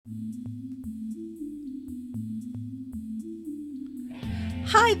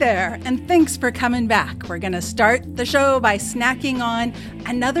Hi there, and thanks for coming back. We're going to start the show by snacking on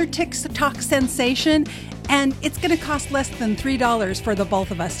another Tik Tok sensation, and it's going to cost less than $3 for the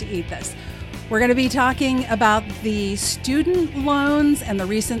both of us to eat this. We're going to be talking about the student loans and the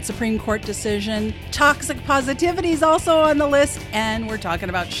recent Supreme Court decision. Toxic positivity is also on the list, and we're talking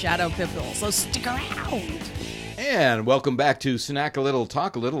about shadow people, so stick around. And welcome back to Snack a Little,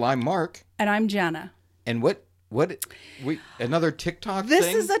 Talk a Little. I'm Mark. And I'm Jana. And another TikTok This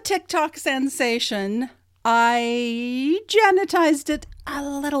thing? is a TikTok sensation. I janitized it a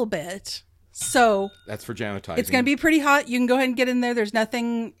little bit. So that's for janitizing. It's going to be pretty hot. You can go ahead and get in there. There's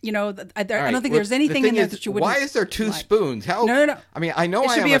nothing, I don't think there's anything in there that you wouldn't. Why is there two spoons? How? No. I mean, I know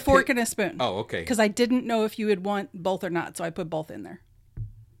it should be a fork and a spoon. Oh, okay. Because I didn't know if you would want both or not, so I put both in there.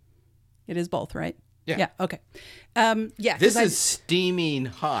 It is both, right? Yeah. Okay. This is steaming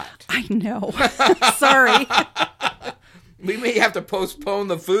hot. I know. Sorry. We may have to postpone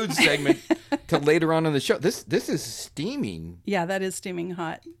the food segment to later on in the show. This is steaming. Yeah, that is steaming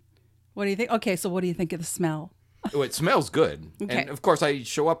hot. What do you think? Okay, so what do you think of the smell? Oh, it smells good. Okay. And of course, I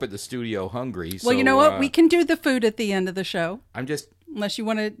show up at the studio hungry. Well, you know what? We can do the food at the end of the show. Unless you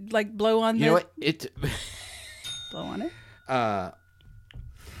want to blow on know what? Blow on it?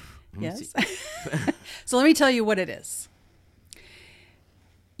 Yes. So let me tell you what it is.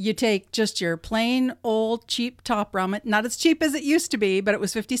 You take just your plain old cheap top ramen. Not as cheap as it used to be, but it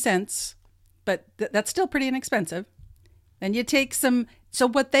was 50 cents. But that's still pretty inexpensive. Then you take some... So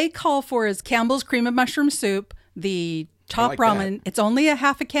what they call for is Campbell's cream of mushroom soup, the top ramen. That. It's only a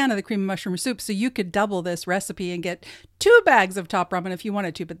half a can of the cream of mushroom soup. So you could double this recipe and get 2 bags of top ramen if you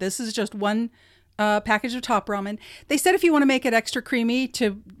wanted to. But this is just one package of top ramen. They said if you want to make it extra creamy,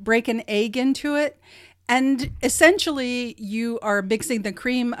 to break an egg into it. And essentially you are mixing the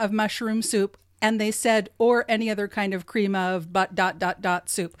cream of mushroom soup. And they said, or any other kind of cream of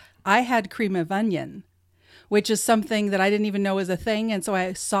soup. I had cream of onion, which is something that I didn't even know was a thing. And so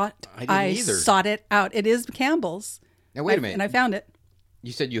I sought it out. It is Campbell's. Now, wait a minute. And I found it.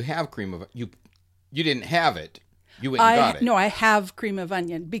 You said you have cream of... You didn't have it. You went and got it. No, I have cream of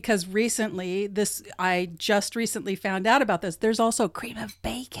onion because I just recently found out about this. There's also cream of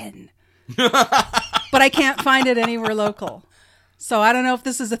bacon. But I can't find it anywhere local. So I don't know if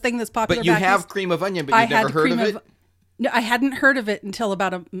this is a thing that's popular. But you have cream of onion, but you've never heard of it? No, I hadn't heard of it until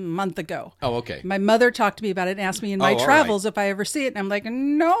about a month ago. Oh, okay. My mother talked to me about it and asked me in my travels if I ever see it. And I'm like,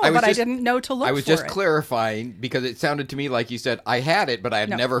 no, I didn't know to look for it. I was just clarifying because it sounded to me like you said, I had it, but I had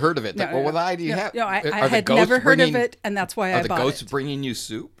never heard of it. Why do you have? No, I had never heard of it, and that's why I bought it. Are the ghosts bringing you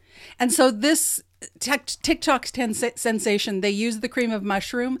soup? And so this TikTok sensation, they use the cream of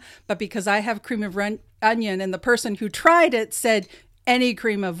mushroom, but because I have cream of onion, and the person who tried it said any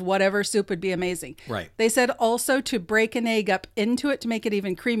cream of whatever soup would be amazing. Right. They said also to break an egg up into it to make it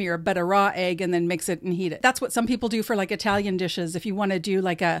even creamier, but a raw egg and then mix it and heat it. That's what some people do for Italian dishes. If you want to do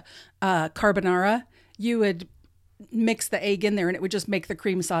a carbonara, you would mix the egg in there and it would just make the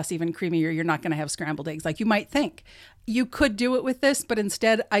cream sauce even creamier. You're not going to have scrambled eggs like you might think. You could do it with this, but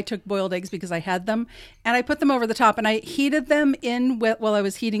instead I took boiled eggs because I had them and I put them over the top and I heated them in while I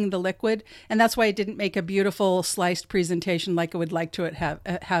was heating the liquid. And that's why it didn't make a beautiful sliced presentation like I would like to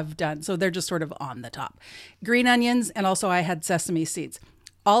have done. So they're just sort of on the top. Green onions, and also I had sesame seeds.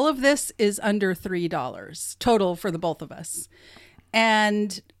 All of this is under $3 total for the both of us.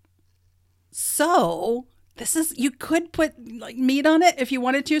 And so... you could put meat on it if you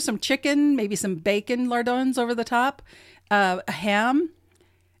wanted to, some chicken, maybe some bacon lardons over the top, a ham,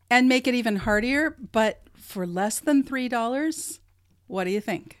 and make it even heartier. But for less than $3, what do you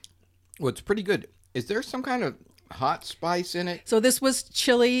think? Well, it's pretty good. Is there some kind of hot spice in it? So this was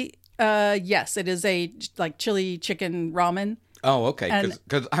chili. Yes, it is a chili chicken ramen. Oh, okay.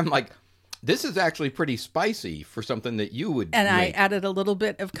 Because I'm like, this is actually pretty spicy for something that you would And make. I added a little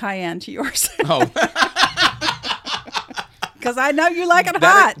bit of cayenne to yours. Oh. Because I know you like it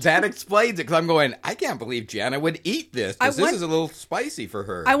hot. That explains it. Because I'm going, I can't believe Jana would eat this. This is a little spicy for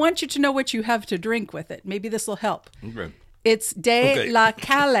her. I want you to know what you have to drink with it. Maybe this will help. Okay. It's la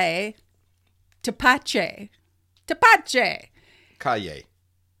Calle Tepache. Tepache. Calle.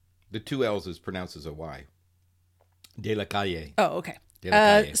 The 2 L's is pronounced as a Y. De la Calle. Oh, okay. De la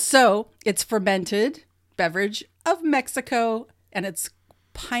Calle. So it's fermented beverage of Mexico, and it's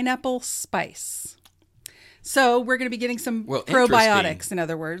pineapple spice. So we're going to be getting some probiotics, in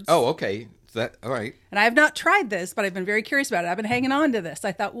other words. Oh, okay. All right. And I have not tried this, but I've been very curious about it. I've been hanging on to this.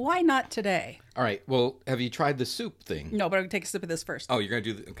 I thought, why not today? All right. Well, have you tried the soup thing? No, but I'm going to take a sip of this first. Oh, you're going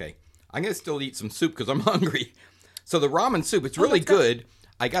to do okay. I'm going to still eat some soup because I'm hungry. So the ramen soup, it's really good.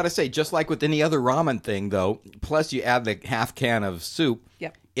 I got to say, just like with any other ramen thing, though, plus you add the half can of soup,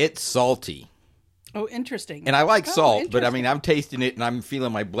 Yep. it's salty. Oh, interesting. And I like salt, but I mean, I'm tasting it and I'm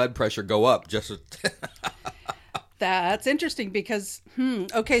feeling my blood pressure go up. That's interesting because,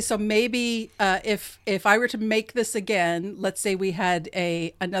 okay, so maybe if I were to make this again, let's say we had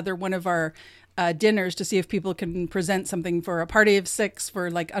another one of our dinners to see if people can present something for a party of 6 for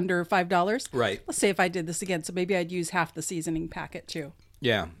like under $5. Right. Let's say if I did this again, so maybe I'd use half the seasoning packet too.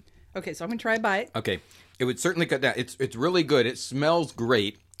 Yeah. Okay, so I'm gonna try a bite. Okay. It would certainly cut down. It's really good. It smells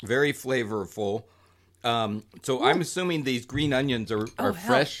great. Very flavorful. So I'm assuming these green onions are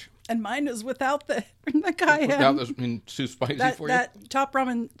fresh. And mine is without the cayenne. That was too spicy for you? That top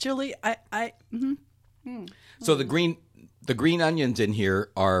ramen chili, So the green onions in here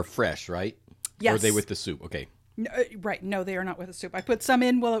are fresh, right? Yes. Or are they with the soup? Okay. No, right. No, they are not with the soup. I put some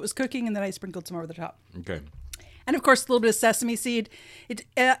in while it was cooking, and then I sprinkled some over the top. Okay. And of course, a little bit of sesame seed.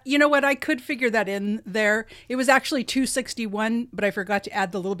 You know what? I could figure that in there. It was actually $2.61, but I forgot to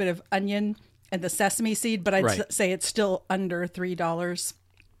add the little bit of onion and the sesame seed. But I'd say it's still under $3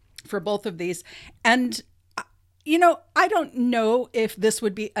 for both of these. And I don't know if this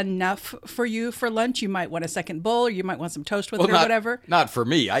would be enough for you for lunch. You might want a second bowl, or you might want some toast with it or whatever. Not for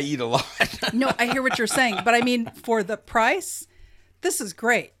me. I eat a lot. No, I hear what you're saying. But I mean, for the price, this is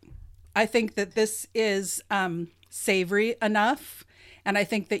great. I think that this is savory enough. And I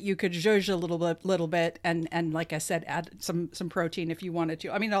think that you could zhuzh a little bit and like I said, add some protein if you wanted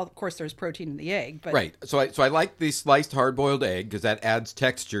to. I mean, of course, there's protein in the egg. But right. So I like the sliced hard-boiled egg because that adds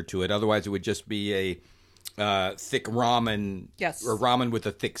texture to it. Otherwise, it would just be a thick ramen, or ramen with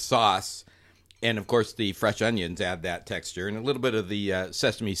a thick sauce, and of course the fresh onions add that texture, and a little bit of the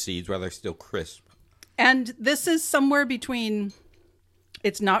sesame seeds while they're still crisp. And this is somewhere between.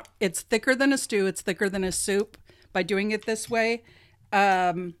 It's thicker than a stew. It's thicker than a soup. By doing it this way,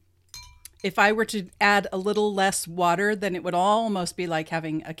 if I were to add a little less water, then it would almost be like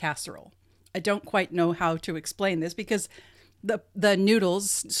having a casserole. I don't quite know how to explain this because the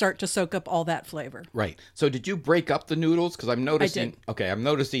noodles start to soak up all that flavor. Right. So did you break up the noodles? Because I'm noticing. I did. Okay, I'm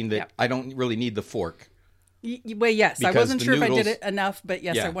noticing that I don't really need the fork. Well, yes. Because I wasn't sure noodles, if I did it enough, but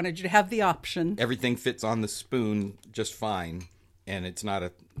yes, I wanted you to have the option. Everything fits on the spoon just fine, and it's not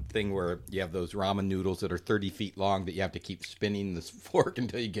a thing where you have those ramen noodles that are 30 feet long that you have to keep spinning this fork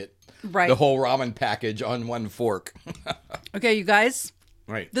until you get the whole ramen package on one fork. Okay, you guys.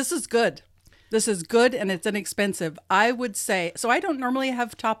 Right. This is good. This is good, and it's inexpensive. I would say, so I don't normally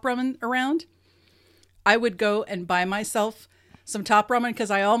have top ramen around. I would go and buy myself some top ramen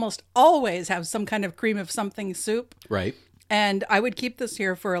because I almost always have some kind of cream of something soup. Right. And I would keep this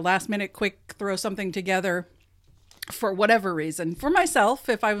here for a last minute quick throw something together for whatever reason. For myself,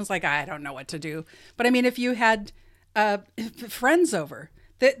 if I was like, I don't know what to do. But I mean, if you had friends over,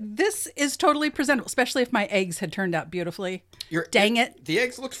 this is totally presentable, especially if my eggs had turned out beautifully. Dang it. The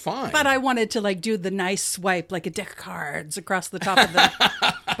eggs looked fine. But I wanted to like do the nice swipe, like a deck of cards across the top of them.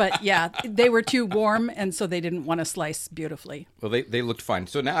 But yeah, they were too warm, and so they didn't want to slice beautifully. Well, they looked fine.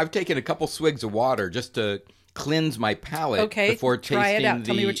 So now I've taken a couple swigs of water just to cleanse my palate before tasting try it out.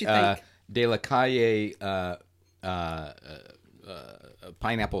 Tell me what you think. De La Calle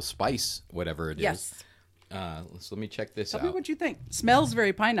pineapple spice, whatever it is. Yes. So let me check this out. Tell me what you think. Smells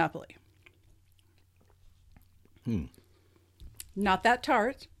very pineapple-y. Not that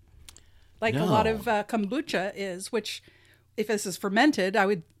tart, like a lot of kombucha is, which if this is fermented, I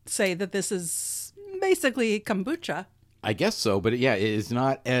would say that this is basically kombucha. I guess so, but yeah, it is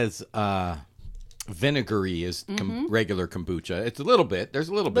not as vinegary as regular kombucha. It's a little bit. There's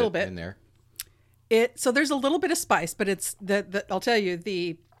a little bit in there. So there's a little bit of spice, but it's I'll tell you,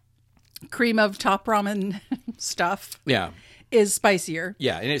 the cream of top ramen stuff is spicier.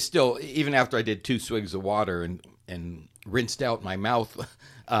 Yeah, and it's still, even after I did 2 swigs of water and rinsed out my mouth,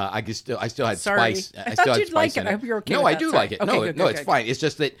 I still had spice. I thought you'd like it. I hope you're okay with I that. do Sorry. like it. Okay, It's fine. It's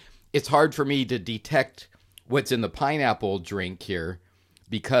just that it's hard for me to detect what's in the pineapple drink here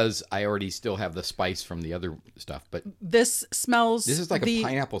because I already still have the spice from the other stuff. But this is like a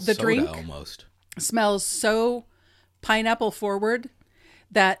pineapple soda drink almost. Smells so pineapple forward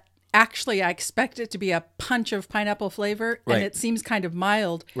that actually I expect it to be a punch of pineapple flavor, and it seems kind of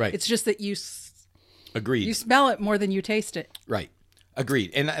mild. Right. It's just that Agreed. You smell it more than you taste it. Right.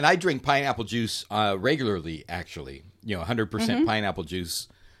 Agreed. And I drink pineapple juice regularly, actually. 100% pineapple juice,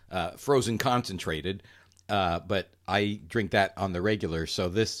 frozen concentrated. But I drink that on the regular. So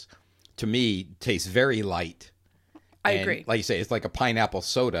this, to me, tastes very light. I agree. Like you say, it's like a pineapple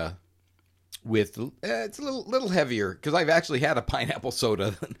soda with, it's a little heavier because I've actually had a pineapple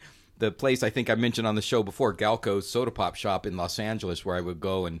soda the place I think I mentioned on the show before, Galco's Soda Pop Shop in Los Angeles, where I would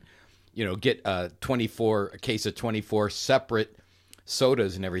go and, get a case of 24 separate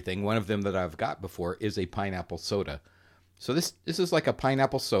sodas and everything. One of them that I've got before is a pineapple soda. So this is like a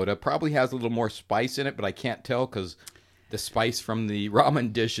pineapple soda. Probably has a little more spice in it, but I can't tell because the spice from the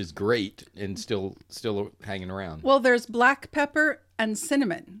ramen dish is great and still hanging around. Well, there's black pepper and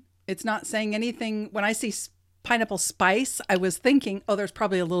cinnamon. It's not saying anything. When I see pineapple spice, I was thinking, there's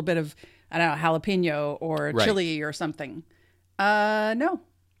probably a little bit of, I don't know, jalapeno or chili or something. No.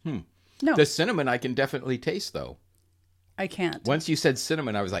 No. The cinnamon I can definitely taste, though. I can't. Once you said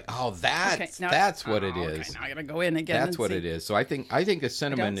cinnamon, I was like, that's what it is. Okay, now I gotta go in again. That's what it is. So I think the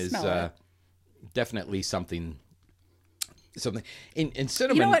cinnamon is definitely something. In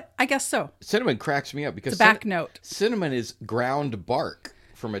cinnamon, you know what? I guess so. Cinnamon cracks me up because it's a back note. Cinnamon is ground bark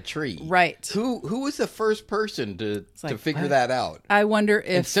from a tree. Right. Who was the first person to figure that out? I wonder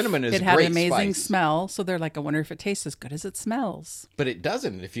if and cinnamon is it had great an amazing spice. smell. So they're like, I wonder if it tastes as good as it smells. But it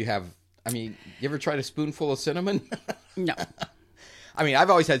doesn't. If you have, you ever tried a spoonful of cinnamon? No. I've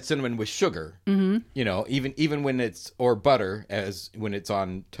always had cinnamon with sugar. Mm-hmm. Even when it's or butter, as when it's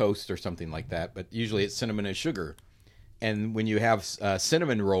on toast or something like that. But usually it's cinnamon and sugar. And when you have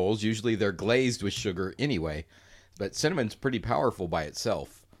cinnamon rolls, usually they're glazed with sugar anyway. But cinnamon's pretty powerful by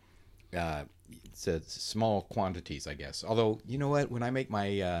itself. It's small quantities, I guess. Although, you know what? When I make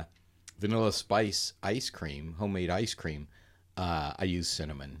my vanilla spice ice cream, homemade ice cream, I use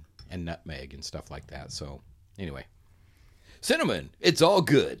cinnamon and nutmeg and stuff like that. So, anyway. Cinnamon, it's all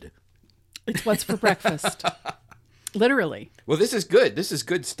good. It's what's for breakfast. Literally. Well, this is good. This is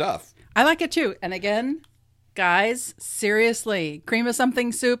good stuff. I like it too. And again, guys, seriously, cream of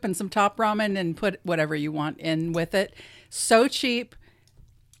something soup and some top ramen and put whatever you want in with it. So cheap.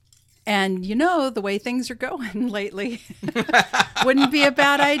 And the way things are going lately, wouldn't be a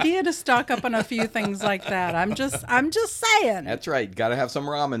bad idea to stock up on a few things like that. I'm just saying. That's right. Got to have some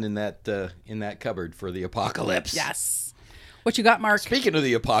ramen in that cupboard for the apocalypse. Yes. What you got, Mark? Speaking of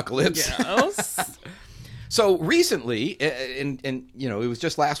the apocalypse. Yes. So recently, and it was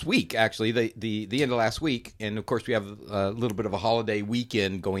just last week, actually, the end of last week. And of course, we have a little bit of a holiday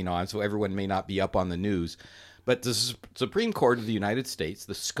weekend going on, so everyone may not be up on the news. But the Supreme Court of the United States,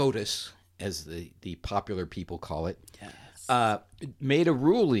 the SCOTUS, as the popular people call it, yes. Made a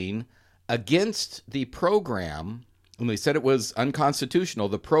ruling against the program, and they said it was unconstitutional,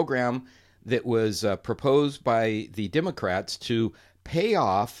 the program that was proposed by the Democrats to pay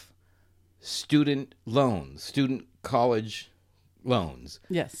off student college loans.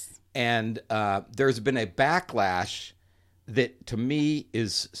 Yes. And there's been a backlash that to me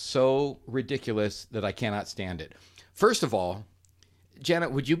is so ridiculous that I cannot stand it. First of all, Jana,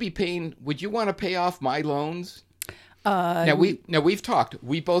 would you want to pay off my loans? Now we've talked.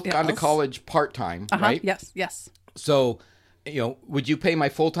 We both gone to college part-time, right? Yes. So, would you pay my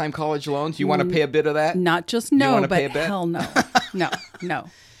full-time college loans? You want to pay a bit of that? Not just no, but hell no. No.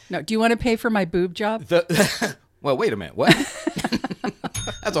 Do you want to pay for my boob job? Well, wait a minute. What?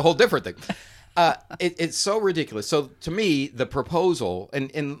 That's a whole different thing. It's so ridiculous. So to me, the proposal,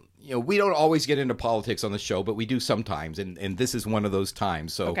 and we don't always get into politics on the show, but we do sometimes, and this is one of those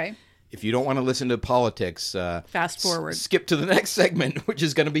times. So if you don't want to listen to politics, fast forward. Skip to the next segment, which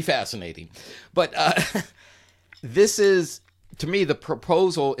is going to be fascinating. But this is, to me, the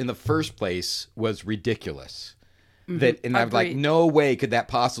proposal in the first place was ridiculous. Mm-hmm. I'm like, no way could that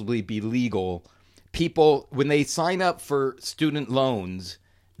possibly be legal. People, when they sign up for student loans,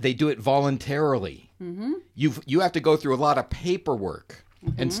 they do it voluntarily. Mm-hmm. You have to go through a lot of paperwork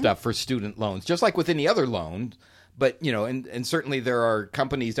and stuff for student loans, just like with any other loan. But, and certainly there are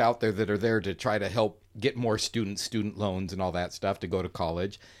companies out there that are there to try to help get more student loans and all that stuff to go to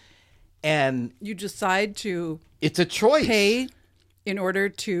college. And you decide to it's a choice. Pay in order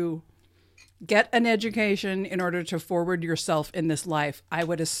to get an education, in order to forward yourself in this life, I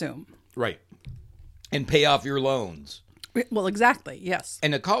would assume. Right. And pay off your loans. Well, exactly, yes.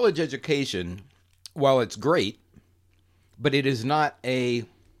 And a college education, while it's great, but it is not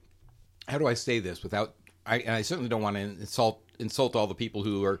how do I say this without, I certainly don't want to insult all the people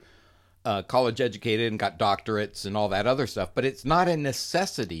who are college educated and got doctorates and all that other stuff, but it's not a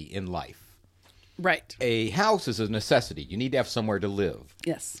necessity in life. Right. A house is a necessity. You need to have somewhere to live.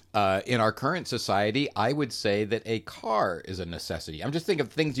 Yes. In our current society, I would say that a car is a necessity. I'm just thinking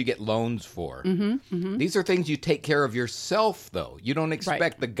of things you get loans for. Mm-hmm, mm-hmm. These are things you take care of yourself, though. You don't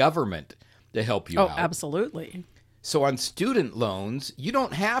expect the government to help you out. Oh, absolutely. So on student loans, you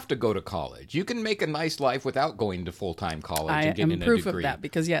don't have to go to college. You can make a nice life without going to full-time college and getting a degree. I am proof of that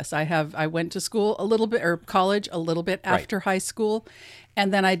because, yes, I went to school a little bit, or college a little bit after high school.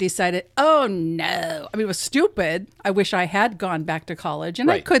 And then I decided, oh no. I mean, it was stupid. I wish I had gone back to college,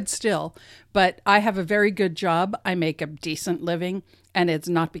 and I could still. But I have a very good job. I make a decent living, and it's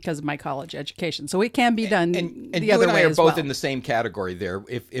not because of my college education. So it can be done and the you other and I way are as both well. in the same category there.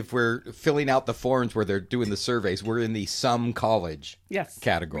 If we're filling out the forms where they're doing the surveys, we're in the some college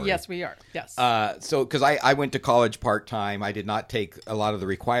category. Yes, we are. Yes. So because I went to college part-time, I did not take a lot of the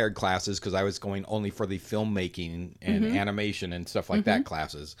required classes because I was going only for the filmmaking and animation and stuff like that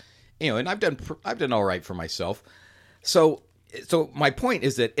classes. And I've done all right for myself. So my point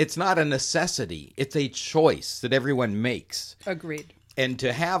is that it's not a necessity. It's a choice that everyone makes. Agreed. And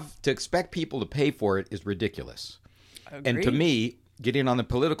to expect people to pay for it is ridiculous. Agreed. And to me, getting on the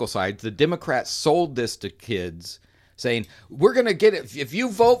political side, the Democrats sold this to kids saying, we're going to get it. If you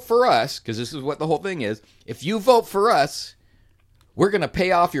vote for us, because this is what the whole thing is, if you vote for us, we're going to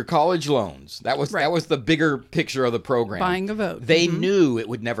pay off your college loans. That was the bigger picture of the program. Buying a vote. They knew it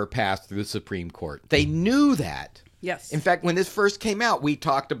would never pass through the Supreme Court. They knew that. Yes. In fact, when this first came out, we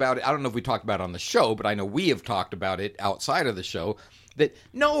talked about it. I don't know if we talked about it on the show, but I know we have talked about it outside of the show, that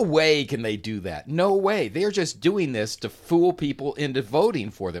no way can they do that. No way. They're just doing this to fool people into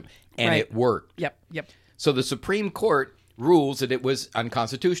voting for them. And it worked. Yep. So the Supreme Court rules that it was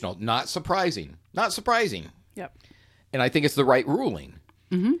unconstitutional. Not surprising. Yep. And I think it's the right ruling.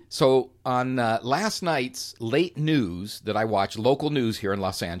 So on last night's late news that I watched, local news here in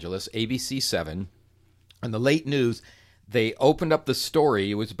Los Angeles, ABC 7, on the late news, they opened up the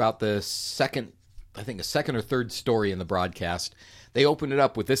story. It was about the second or third story in the broadcast. They opened it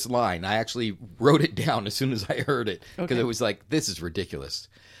up with this line. I actually wrote it down as soon as I heard it because it was like, this is ridiculous.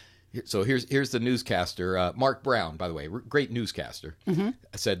 So here's the newscaster, Mark Brown, by the way, great newscaster,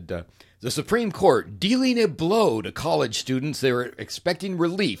 said, the Supreme Court dealing a blow to college students. They were expecting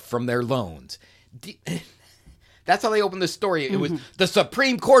relief from their loans. That's how they opened the story. It was the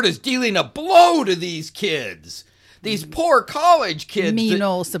Supreme Court is dealing a blow to these kids, these poor college kids. Mean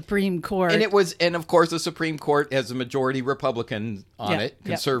old Supreme Court. And of course, the Supreme Court has a majority Republican on it,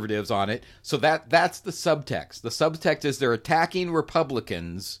 conservatives on it. So that's the subtext. The subtext is they're attacking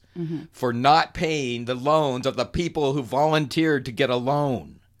Republicans for not paying the loans of the people who volunteered to get a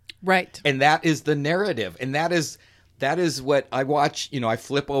loan. Right. And that is the narrative. And that is what I watch. I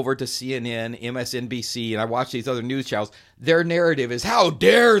flip over to CNN, MSNBC, and I watch these other news channels. Their narrative is, how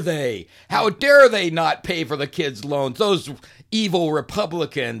dare they? How dare they not pay for the kids' loans? Those evil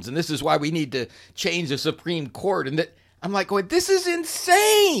Republicans. And this is why we need to change the Supreme Court. And I'm like, going, this is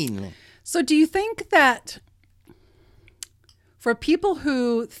insane. So do you think that for people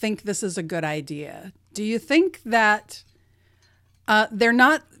who think this is a good idea, do you think that they're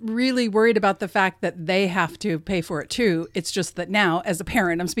not really worried about the fact that they have to pay for it too? It's just that now, as a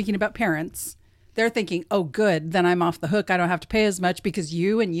parent, I'm speaking about parents, they're thinking, oh, good, then I'm off the hook. I don't have to pay as much because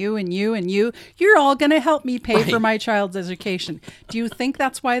you and you and you and you're all going to help me pay for my child's education. Do you think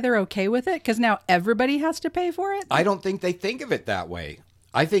that's why they're okay with it? Because now everybody has to pay for it? I don't think they think of it that way.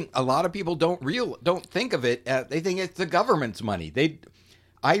 I think a lot of people don't think of it. They think it's the government's money.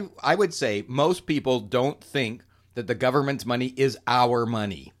 I would say most people don't think that the government's money is our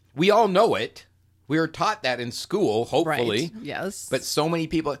money. We all know it. We are taught that in school, hopefully. Right. Yes. But so many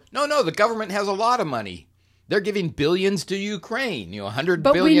people, no, the government has a lot of money. They're giving billions to Ukraine, $100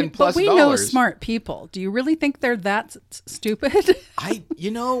 billion plus dollars. But we know smart people. Do you really think they're that stupid?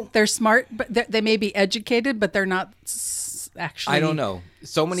 They're smart, but they may be educated, but they're not actually. I don't know.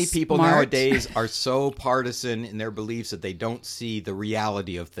 So many people smart. Nowadays are so partisan in their beliefs that they don't see the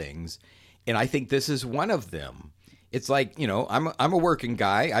reality of things. And I think this is one of them. It's like, I'm a working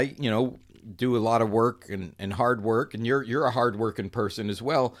guy. I, do a lot of work and hard work, and you're a hard-working person as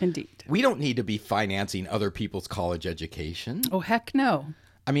well. Indeed. We don't need to be financing other people's college education. Oh, heck no.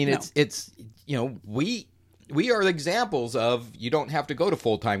 I mean, it's we are examples of you don't have to go to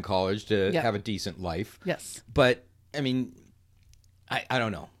full-time college to have a decent life. Yes. But, I mean, I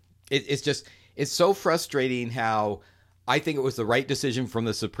don't know. It's so frustrating how I think it was the right decision from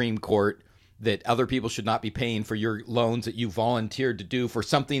the Supreme Court that other people should not be paying for your loans that you volunteered to do for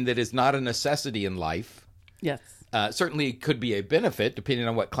something that is not a necessity in life. Yes. Certainly it could be a benefit depending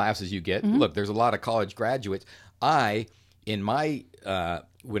on what classes you get. Look, there's a lot of college graduates. When I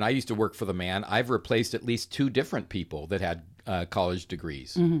used to work for the man, I've replaced at least 2 different people that had college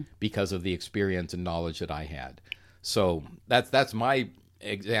degrees because of the experience and knowledge that I had. So that's my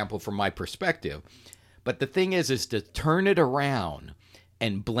example from my perspective. But the thing is to turn it around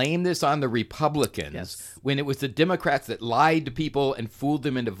and blame this on the Republicans when it was the Democrats that lied to people and fooled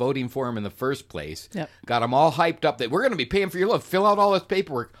them into voting for him in the first place, got them all hyped up that we're going to be paying for your loan, fill out all this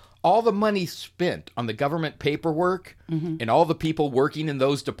paperwork, all the money spent on the government paperwork and all the people working in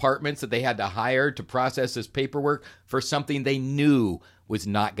those departments that they had to hire to process this paperwork for something they knew was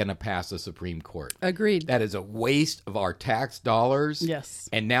not going to pass the Supreme Court. Agreed. That is a waste of our tax dollars. Yes.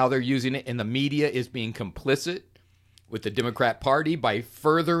 And now they're using it, and the media is being complicit with the Democrat Party by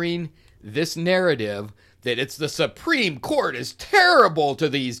furthering this narrative that it's the Supreme Court is terrible to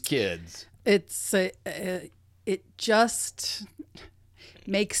these kids. It just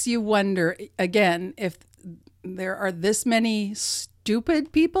makes you wonder, again, if there are this many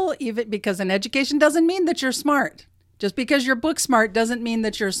stupid people, even because an education doesn't mean that you're smart. Just because you're book smart doesn't mean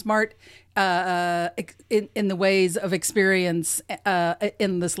that you're smart in the ways of experience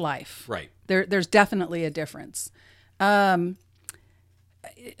in this life. Right. There's definitely a difference.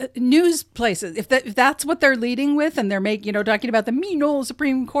 News places, if that's what they're leading with, and they're talking about the mean old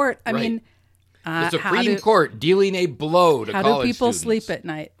Supreme Court. I mean, the Supreme Court dealing a blow to college students. How do people sleep at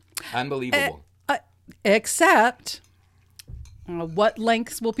night? Unbelievable. Except, what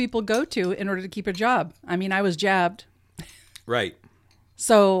lengths will people go to in order to keep a job? I mean, I was jabbed. Right.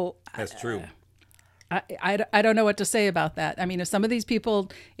 So that's true. I don't know what to say about that. I mean, if some of these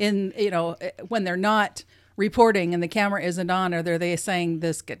people when they're not reporting and the camera isn't on, or are they saying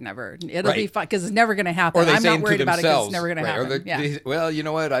this could never, it'll be fine because it's never going to happen. Or they I'm not worried about it because it's never going to happen. Well, you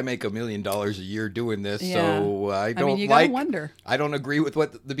know what? I make $1 million a year doing this, so I don't gotta wonder. I don't agree with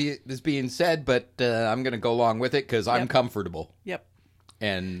what is being said, but I'm going to go along with it because I'm comfortable. Yep.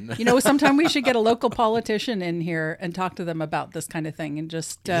 And sometime we should get a local politician in here and talk to them about this kind of thing and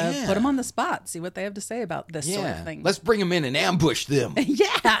just put them on the spot, see what they have to say about this sort of thing. Let's bring them in and ambush them.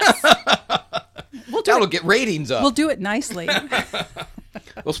 Yes. That'll get ratings up. We'll do it nicely.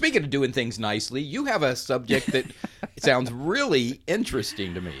 Well, speaking of doing things nicely, you have a subject that sounds really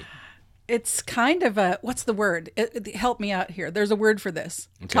interesting to me. It's kind of what's the word? Help me out here. There's a word for this.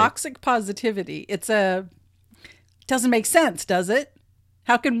 Okay. Toxic positivity. It doesn't make sense, does it?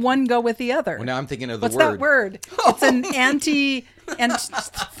 How can one go with the other? Well, now I'm thinking of the word. What's that word? It's an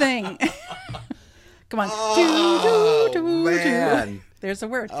anti-thing. Come on. Oh, man. There's a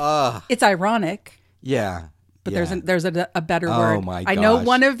word. It's ironic. Yeah. But there's a better word. Oh, my gosh. I know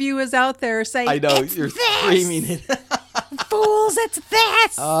one of you is out there saying, I know, you're screaming it. Fools, it's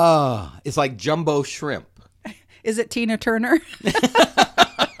this. Oh, it's like jumbo shrimp. Is it Tina Turner?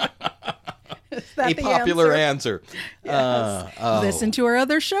 A popular answer. Yes. Listen to our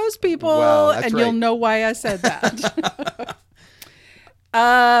other shows, people, and right. You'll know why I said that.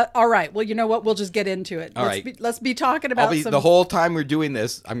 All right. Well, you know what? We'll just get into it. Let's be talking about the whole time we're doing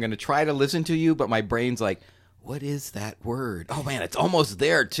this, I'm going to try to listen to you, but my brain's like, what is that word? Oh, man, it's almost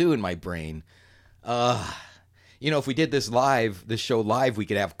there, too, in my brain. If we did this show live, we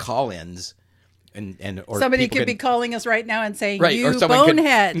could have call-ins. Or somebody could be calling us right now and saying, right, you or someone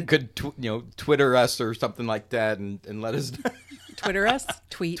bonehead. Could Twitter us or something like that and let us know. Twitter us?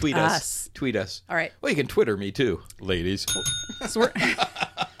 Tweet us. Tweet us. All right. Well, you can Twitter me too, ladies. So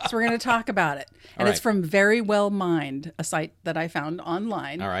we're going to talk about it. And it's from Very Well Mind, a site that I found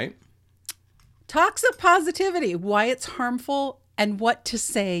online. All right. Toxic positivity, why it's harmful and what to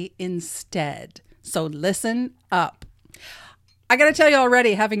say instead. So listen up. I got to tell you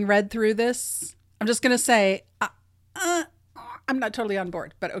already, having read through this, I'm just going to say, I'm not totally on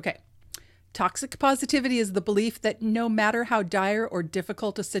board, but okay. Toxic positivity is the belief that no matter how dire or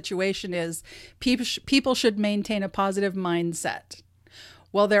difficult a situation is, people should maintain a positive mindset.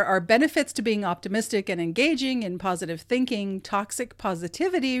 While there are benefits to being optimistic and engaging in positive thinking, toxic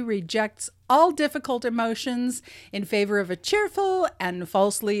positivity rejects all difficult emotions in favor of a cheerful and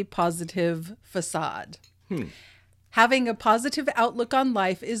falsely positive facade. Having a positive outlook on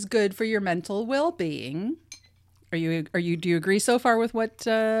life is good for your mental well-being. Do you agree so far with what?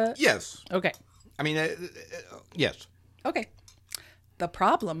 Yes. Okay. I mean, yes. Okay. The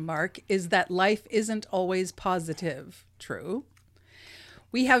problem, Mark, is that life isn't always positive. True.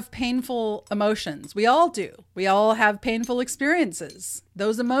 We have painful emotions. We all do. We all have painful experiences.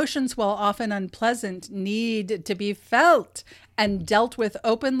 Those emotions, while often unpleasant, need to be felt and dealt with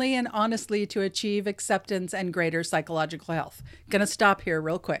openly and honestly to achieve acceptance and greater psychological health. Gonna stop here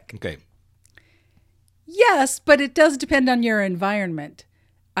real quick. Okay. Yes, but it does depend on your environment.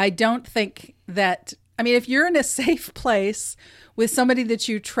 I don't think that, if you're in a safe place with somebody that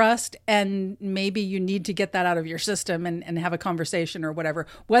you trust and maybe you need to get that out of your system and have a conversation or whatever,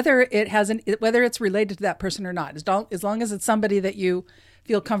 whether it's related to that person or not, as long as it's somebody that you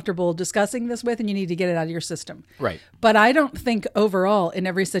feel comfortable discussing this with and you need to get it out of your system. Right. But I don't think overall in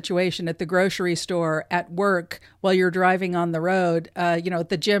every situation, at the grocery store, at work, while you're driving on the road, at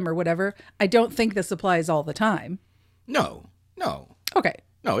the gym or whatever, I don't think this applies all the time. No. Okay.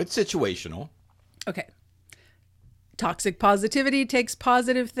 No, it's situational. Okay. Toxic positivity takes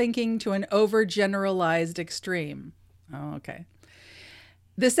positive thinking to an overgeneralized extreme. Oh, okay.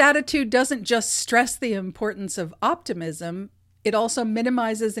 This attitude doesn't just stress the importance of optimism, it also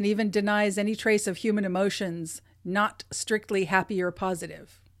minimizes and even denies any trace of human emotions, not strictly happy or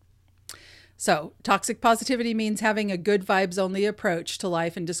positive. So, toxic positivity means having a good vibes only approach to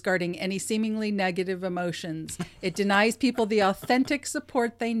life and discarding any seemingly negative emotions. It denies people the authentic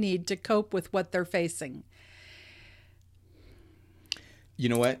support they need to cope with what they're facing. You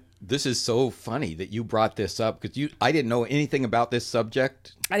know what? This is so funny that you brought this up because I didn't know anything about this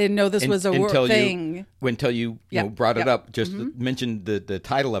subject. I didn't know this was a thing. Until you brought it up, just mentioned the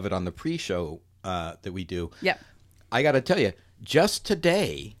title of it on the pre-show that we do. Yeah. I got to tell you, just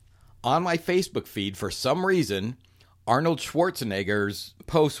today on my Facebook feed, for some reason, Arnold Schwarzenegger's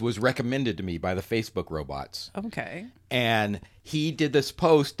post was recommended to me by the Facebook robots. Okay. And he did this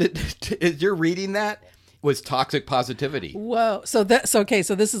post that, as you're reading that, was toxic positivity. Whoa. So okay.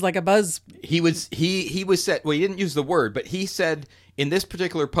 So this is like a buzz. He was said, well, he didn't use the word, but he said in this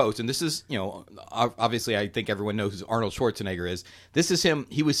particular post, and this is, obviously I think everyone knows who Arnold Schwarzenegger is. This is him.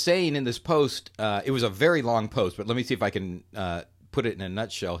 He was saying in this post, it was a very long post, but let me see if I can put it in a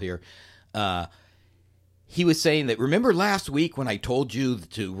nutshell here. He was saying that, remember last week when I told you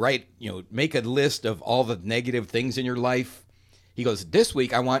to write, make a list of all the negative things in your life? He goes, this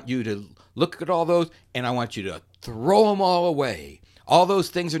week I want you to look at all those and I want you to throw them all away. All those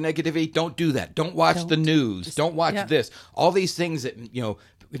things are negativity. Don't do that. Don't watch the news. Don't watch this. All these things that,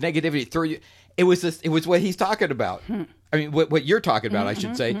 negativity throw you. It was what he's talking about. I mean, what you're talking about, I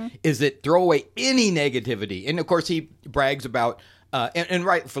should say, is that throw away any negativity. And of course, he brags about, and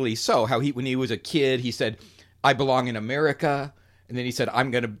rightfully so, how when he was a kid, he said, I belong in America. And then he said,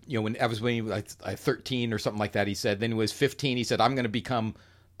 I'm going to, when he was 13 or something like that, he said, then he was 15, he said, I'm going to become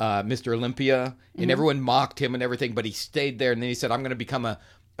Mr. Olympia. And everyone mocked him and everything, but he stayed there. And then he said, I'm going to become a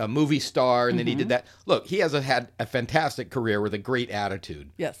movie star. And then he did that. Look, he has had a fantastic career with a great attitude.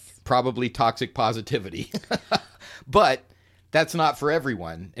 Yes. Probably toxic positivity. But that's not for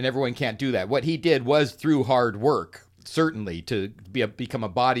everyone, and everyone can't do that. What he did was through hard work, certainly, to become a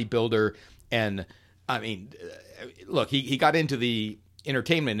bodybuilder. And, I mean, look, he got into the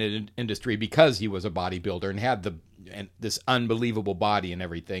entertainment industry because he was a bodybuilder and had this unbelievable body and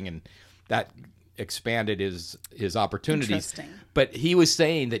everything, and that expanded his opportunities. Interesting. But he was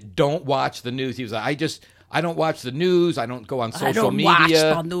saying that don't watch the news. He was like, I don't watch the news. I don't go on social media. Watch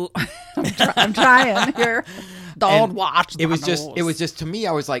the news. I'm trying here. Don't watch the news. It was just, to me,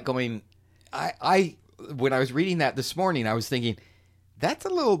 I was like going, when I was reading that this morning, I was thinking, that's a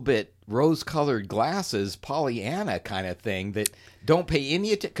little bit rose-colored glasses, Pollyanna kind of thing that don't pay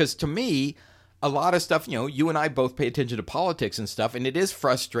any attention. Because to me, a lot of stuff, you and I both pay attention to politics and stuff, and it is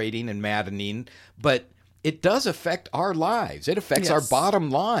frustrating and maddening, but it does affect our lives. It affects our bottom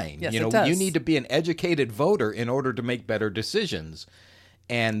line. Yes, it does. You need to be an educated voter in order to make better decisions.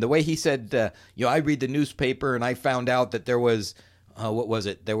 And the way he said, I read the newspaper and I found out that there was, what was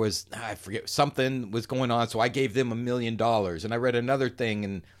it? There was, I forget, something was going on, so I gave them $1 million. And I read another thing,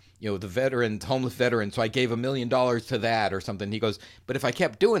 and the homeless veterans, so I gave $1 million to that or something. He goes, but if I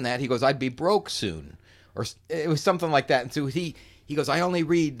kept doing that, he goes, I'd be broke soon. Or it was something like that. And so he goes, I only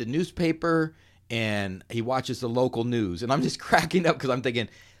read the newspaper and he watches the local news. And I'm just cracking up because I'm thinking,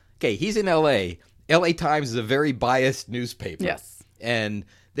 okay, he's in L.A. L.A. Times is a very biased newspaper. Yes. And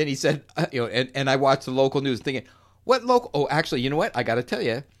then he said, and I watched the local news thinking, what local? Oh, actually, you know what? I got to tell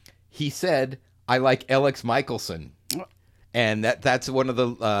you, he said, I like Alex Michelson. And that's one of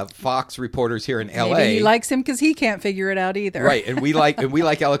the Fox reporters here in L.A. Maybe he likes him because he can't figure it out either. Right, and we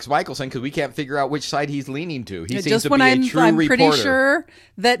like Alex Michelson because we can't figure out which side he's leaning to. He seems just to when be I'm, a true I'm reporter. pretty sure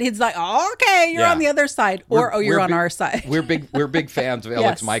that he's like, oh, okay, you're on the other side, or you're on our side. We're big fans of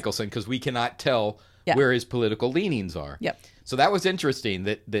Alex Michelson because we cannot tell where his political leanings are. Yep. So that was interesting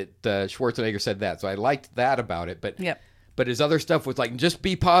that Schwarzenegger said that. So I liked that about it. But but his other stuff was like, just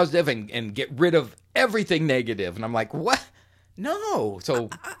be positive and get rid of everything negative. And I'm like, what? No. So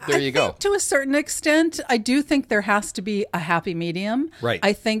there you go. To a certain extent, I do think there has to be a happy medium. Right.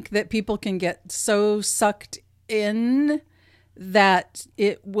 I think that people can get so sucked in that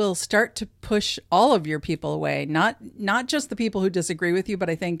it will start to push all of your people away. Not just the people who disagree with you, but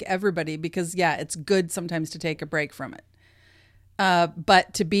I think everybody, because it's good sometimes to take a break from it.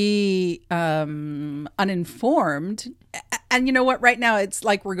 But to be uninformed, and you know what, right now it's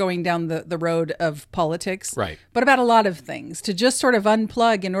like we're going down the road of politics, right? But about a lot of things, to just sort of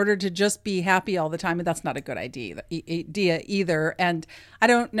unplug in order to just be happy all the time, and that's not a good idea either. And I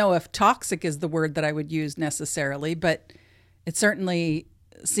don't know if toxic is the word that I would use necessarily, but it certainly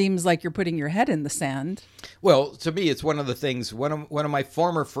seems like you're putting your head in the sand. Well, to me, it's one of the things. One of my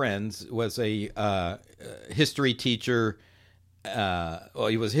former friends was a history teacher. Well,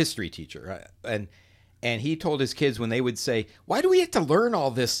 he was a history teacher, and he told his kids when they would say, "Why do we have to learn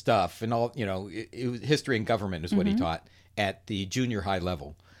all this stuff?" And all, history and government is what he taught at the junior high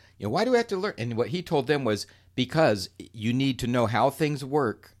level. Why do we have to learn? And what he told them was, because you need to know how things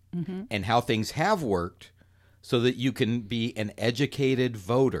work and how things have worked, so that you can be an educated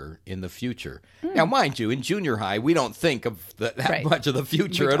voter in the future. Now, mind you, in junior high, we don't think of that much of the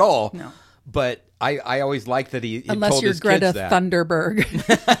future at all. No. But I always like that he Unless told you're his Greta kids that.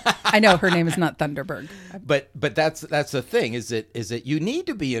 Thunberg. I know her name is not Thunderberg. But that's the thing, is that you need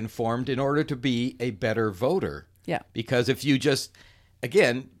to be informed in order to be a better voter. Yeah. Because if you just,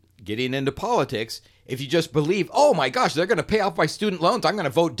 again, getting into politics, if you just believe, oh my gosh, they're going to pay off my student loans, I'm going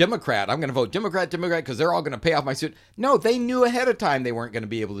to vote Democrat. I'm going to vote Democrat because they're all going to pay off my student. No, they knew ahead of time they weren't going to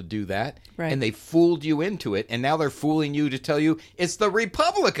be able to do that. Right. And they fooled you into it. And now they're fooling you to tell you it's the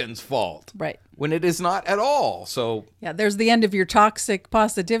Republicans' fault. Right. When it is not at all. So yeah, there's the end of your toxic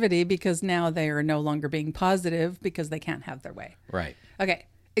positivity, because now they are no longer being positive because they can't have their way. Right. Okay.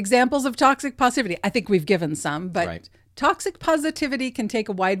 Examples of toxic positivity. I think we've given some, but right. Toxic positivity can take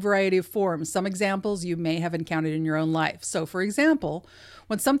a wide variety of forms. Some examples you may have encountered in your own life. So, for example,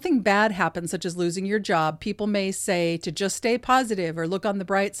 when something bad happens, such as losing your job, people may say to just stay positive or look on the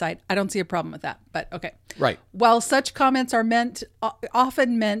bright side. I don't see a problem with that, but okay. Right. While such comments are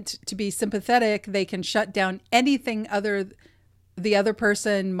often meant to be sympathetic, they can shut down anything the other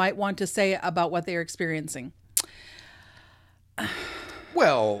person might want to say about what they're experiencing.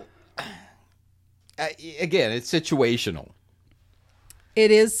 Well, again, it's situational.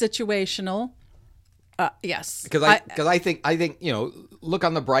 It is situational. Yes. Because I think look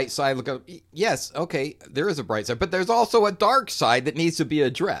on the bright side. Yes, okay, there is a bright side, but there's also a dark side that needs to be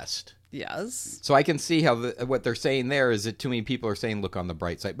addressed. Yes. So I can see how what they're saying there is that too many people are saying look on the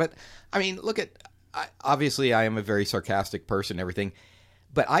bright side. But I mean, obviously I am a very sarcastic person and everything.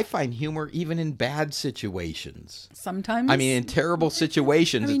 But I find humor even in bad situations. Sometimes. I mean, in terrible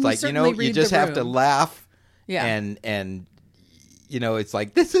situations, it's like, you just have to laugh. Yeah. And it's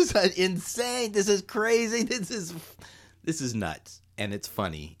like, this is insane. This is crazy. This is nuts. And it's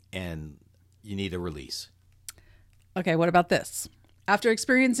funny. And you need a release. Okay, what about this? After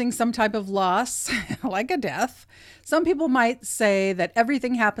experiencing some type of loss, like a death, some people might say that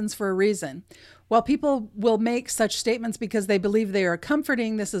everything happens for a reason. While people will make such statements because they believe they are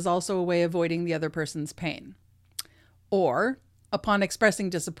comforting, this is also a way of avoiding the other person's pain. Or, upon expressing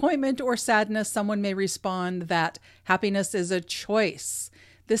disappointment or sadness, someone may respond that happiness is a choice.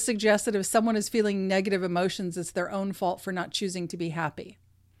 This suggests that if someone is feeling negative emotions, it's their own fault for not choosing to be happy.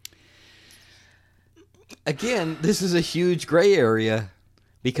 Again, this is a huge gray area,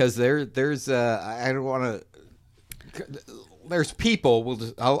 because there's I don't want to. There's people.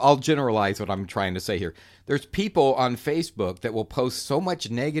 I'll generalize what I'm trying to say here. There's people on Facebook that will post so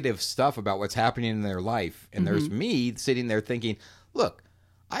much negative stuff about what's happening in their life, and there's me sitting there thinking, "Look,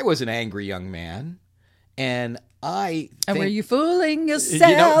 I was an angry young man, and were you fooling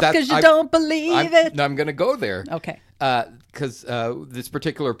yourself because you don't believe it?" I'm going to go there. Okay. Because this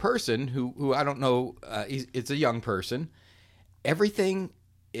particular person who I don't know, it's a young person. Everything,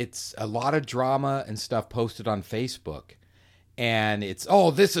 it's a lot of drama and stuff posted on Facebook. And it's,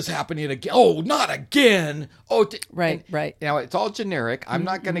 this is happening again. Oh, not again. Right. Now, it's all generic. I'm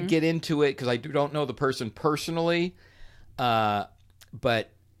not going to get into it because I don't know the person personally.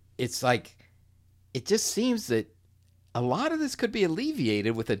 But it's like, it just seems that a lot of this could be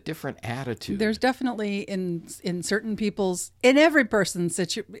alleviated with a different attitude. There's definitely in certain people's, in every person's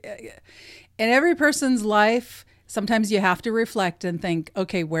life, sometimes you have to reflect and think,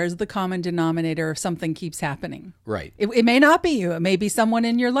 okay, where's the common denominator if something keeps happening? Right. It may not be you. It may be someone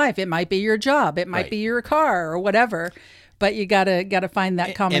in your life. It might be your job. It might be your car or whatever. But you gotta find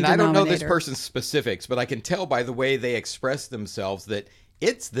that common denominator. And I don't know this person's specifics, but I can tell by the way they express themselves that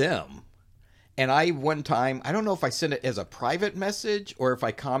it's them. And one time, I don't know if I sent it as a private message or if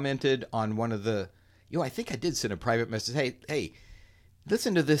I commented on one of the, I think I did send a private message. Hey,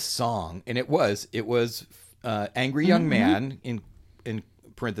 listen to this song. And it was Angry Young Man, in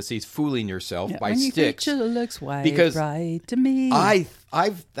parentheses, Fooling Yourself by Styx. When your future looks white, because bright to me.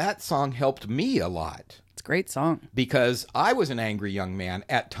 That song helped me a lot. It's a great song. Because I was an angry young man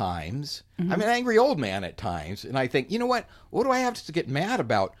at times. I'm an angry old man at times. And I think, you know what? What do I have to get mad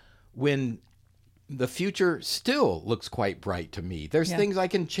about when the future still looks quite bright to me? There's things I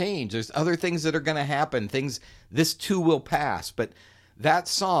can change. There's other things that are going to happen. This too will pass. But that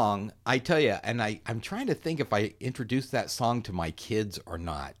song, I tell you, and I'm trying to think if I introduced that song to my kids or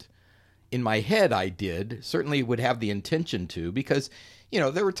not. In my head, I did. Certainly would have the intention to, because,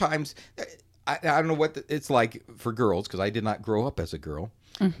 there were times, I don't know what it's like for girls, because I did not grow up as a girl,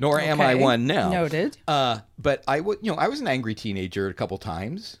 nor am I one now. Noted. But I was an angry teenager a couple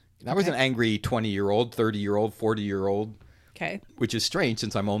times. I was an angry 20-year-old, 30-year-old, 40-year-old. Okay. Which is strange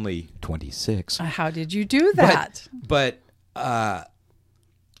since I'm only 26. How did you do that? But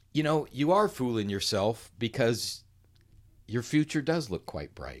you are fooling yourself, because your future does look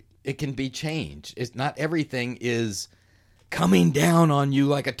quite bright. It can be changed. It's not everything is coming down on you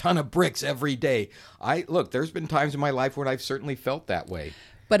like a ton of bricks every day. There's been times in my life when I've certainly felt that way.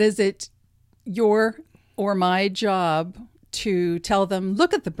 But is it your or my job to tell them,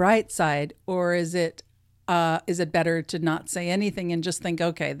 look at the bright side, or is it better to not say anything and just think,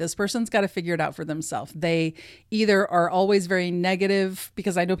 okay, this person's got to figure it out for themselves? They either are always very negative,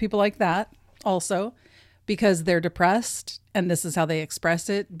 because I know people like that also, because they're depressed and this is how they express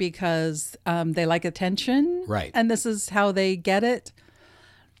it, because they like attention, right? And this is how they get it,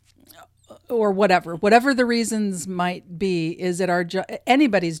 or whatever the reasons might be. Is it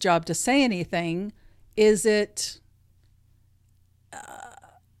anybody's job to say anything? Is it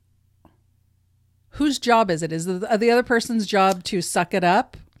whose job is it? Is the other person's job to suck it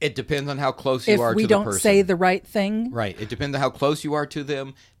up? It depends on how close you are to the person. If we don't say the right thing. Right. It depends on how close you are to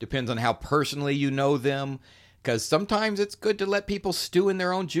them. Depends on how personally you know them. Because sometimes it's good to let people stew in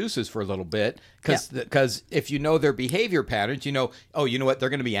their own juices for a little bit. Because if you know their behavior patterns, you know what? They're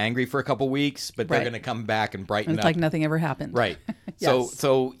going to be angry for a couple weeks, but they're going to come back and brighten up. It's like nothing ever happened. Right. Yes.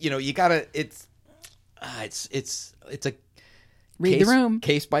 So you got to, it's a read the room,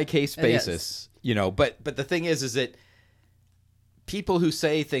 case by case basis. But the thing is that people who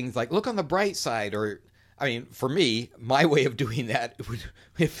say things like, look on the bright side, or, for me, my way of doing that,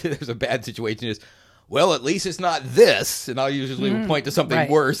 if there's a bad situation, is, well, at least it's not this. And I'll usually point to something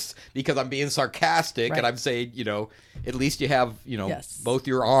worse, because I'm being sarcastic, and I'm saying, at least you have, both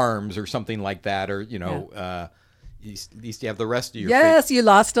your arms or something like that, or, at least you have the rest of your face. You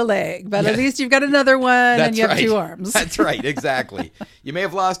lost a leg, but at least you've got another one, and you have 2 arms. That's right, exactly. You may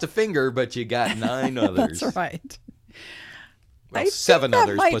have lost a finger, but you got 9 others. That's right. Well, 7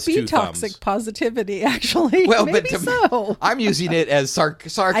 others plus 2 thumbs. That might be toxic positivity, actually. Well, maybe so. I'm using it as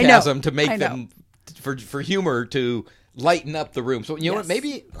sarcasm to make them, for humor, to lighten up the room. So, you know what,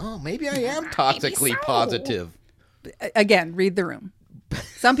 maybe I am toxically positive. Again, read the room.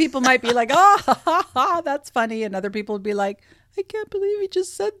 Some people might be like, oh, ha, ha, ha, that's funny. And other people would be like, I can't believe he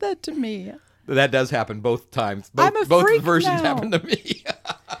just said that to me. That does happen both times. I'm a both freak versions now. happen to me.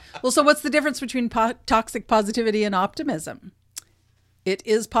 Well, so what's the difference between toxic positivity and optimism? It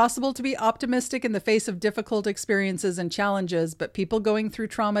is possible to be optimistic in the face of difficult experiences and challenges, but people going through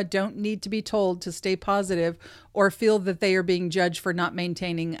trauma don't need to be told to stay positive or feel that they are being judged for not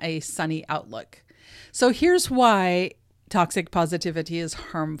maintaining a sunny outlook. So here's why toxic positivity is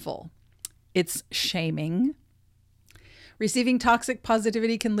harmful. It's shaming. Receiving toxic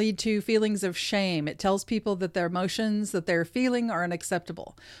positivity can lead to feelings of shame. It tells people that their emotions that they're feeling are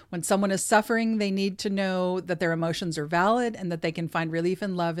unacceptable. When someone is suffering, they need to know that their emotions are valid and that they can find relief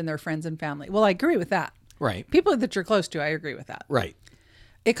and love in their friends and family. Well, I agree with that. Right. People that you're close to, I agree with that. Right.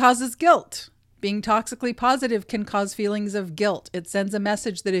 It causes guilt. Being toxically positive can cause feelings of guilt. It sends a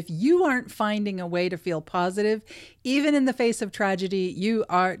message that if you aren't finding a way to feel positive, even in the face of tragedy, you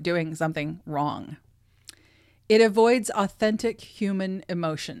are doing something wrong. It avoids authentic human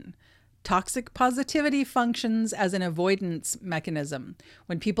emotion. Toxic positivity functions as an avoidance mechanism.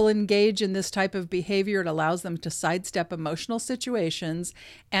 When people engage in this type of behavior, it allows them to sidestep emotional situations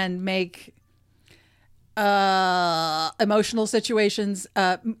and make emotional situations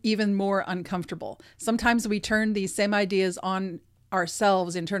even more uncomfortable. Sometimes we turn these same ideas on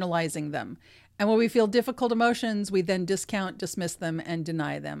ourselves, internalizing them. And when we feel difficult emotions, we then discount, dismiss them, and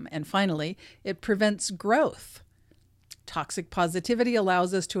deny them. And finally, it prevents growth. Toxic positivity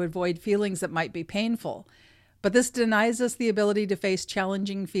allows us to avoid feelings that might be painful, but this denies us the ability to face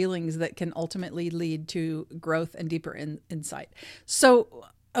challenging feelings that can ultimately lead to growth and deeper insight. So,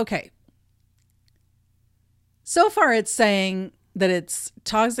 okay. So far, it's saying that it's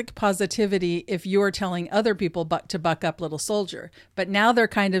toxic positivity if you're telling other people to buck up, little soldier. But now they're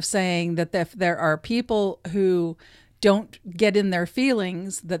kind of saying that if there are people who don't get in their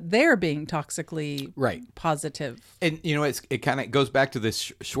feelings, that they're being toxically positive. And, it kind of goes back to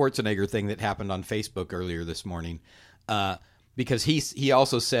this Schwarzenegger thing that happened on Facebook earlier this morning. Because he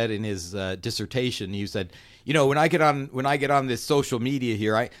also said in his dissertation, he said, when I get on this social media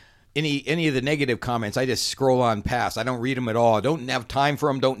here, any of the negative comments, I just scroll on past. I don't read them at all. I don't have time for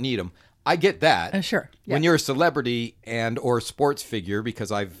them. Don't need them. I get that. Sure. Yeah. When you're a celebrity and or sports figure,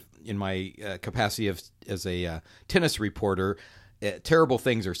 because I've in my capacity as a tennis reporter, terrible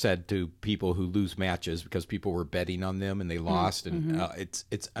things are said to people who lose matches because people were betting on them and they lost, and it's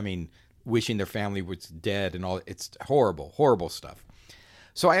I mean, wishing their family was dead and all. It's horrible stuff.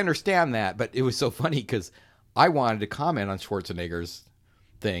 So I understand that, but it was so funny because I wanted to comment on Schwarzenegger's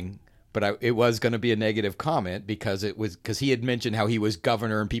thing, but it was going to be a negative comment because he had mentioned how he was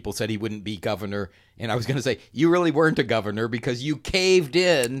governor and people said he wouldn't be governor, and I was going to say, you really weren't a governor because you caved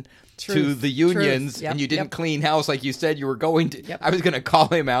in to the unions. Yep. And you didn't clean house like you said you were going to. Yep. I was going to call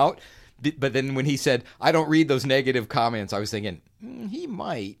him out, but then when he said, I don't read those negative comments, I was thinking, he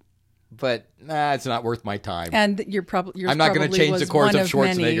might. But it's not worth my time. And I'm not going to change the course of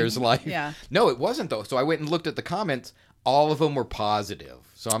Schwarzenegger's life. Yeah. No, it wasn't though. So I went and looked at the comments. All of them were positive.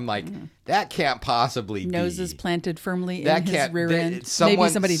 So I'm like, that can't possibly be. Noses planted firmly in his rear end. Maybe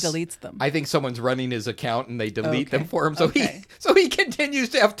somebody deletes them. I think someo's running his account and they delete them for him. So he continues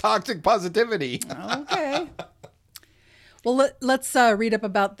to have toxic positivity. Okay. Well, let's read up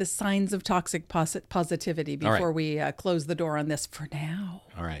about the signs of toxic positivity before we close the door on this for now.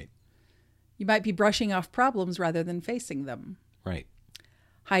 All right. You might be brushing off problems rather than facing them. Right.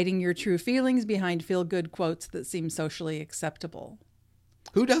 Hiding your true feelings behind feel-good quotes that seem socially acceptable.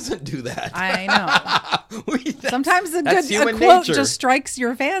 Who doesn't do that? I know. Sometimes a quote just strikes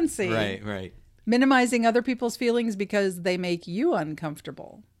your fancy. Right. Minimizing other people's feelings because they make you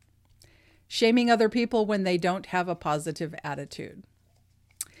uncomfortable. Shaming other people when they don't have a positive attitude.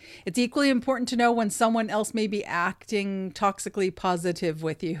 It's equally important to know when someone else may be acting toxically positive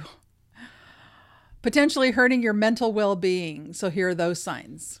with you. Potentially hurting your mental well-being. So here are those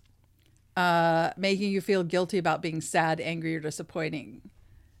signs. Making you feel guilty about being sad, angry, or disappointed.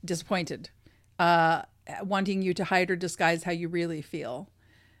 Wanting you to hide or disguise how you really feel.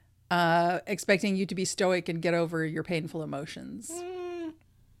 Expecting you to be stoic and get over your painful emotions.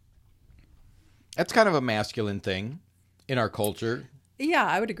 That's kind of a masculine thing in our culture. Yeah,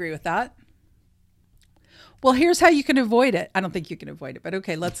 I would agree with that. Well, here's how you can avoid it. I don't think you can avoid it, but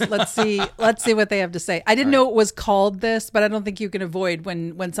okay, let's see what they have to say. I didn't know it was called this, but I don't think you can avoid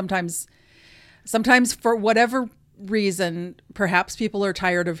when sometimes for whatever reason, perhaps people are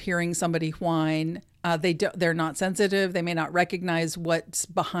tired of hearing somebody whine. They're not sensitive. They may not recognize what's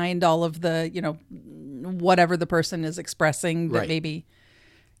behind all of the, whatever the person is expressing that maybe.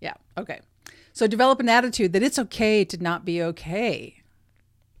 Yeah. Okay. So develop an attitude that it's okay to not be okay.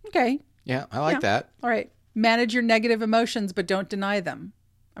 Okay. Yeah. I like that. All right. Manage your negative emotions, but don't deny them.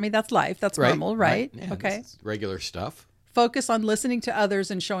 I mean, that's life. That's normal, right? Yeah, okay. Regular stuff. Focus on listening to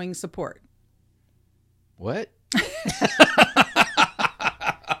others and showing support. What?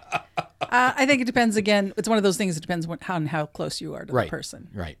 I think it depends. Again, it's one of those things that depends on how close you are to the person.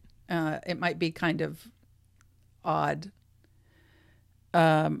 Right. It might be kind of odd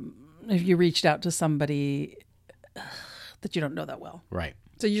if you reached out to somebody that you don't know that well. Right.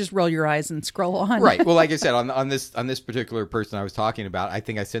 So you just roll your eyes and scroll on. Right. Well, like I said, on this particular person I was talking about, I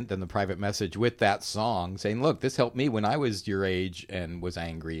think I sent them the private message with that song saying, look, this helped me when I was your age and was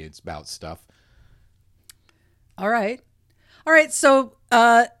angry. It's about stuff. All right. So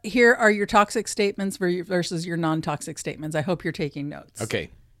here are your toxic statements versus your non-toxic statements. I hope you're taking notes.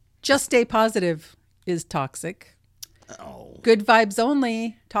 Okay. Just stay positive is toxic. Oh. Good vibes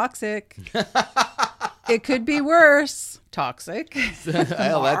only, toxic. It could be worse, toxic.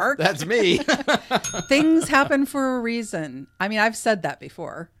 Well, that's me. Things happen for a reason. I mean, I've said that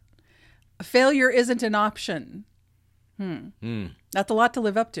before. Failure isn't an option. That's a lot to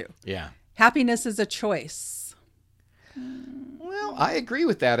live up to. Yeah. Happiness is a choice. Well, I agree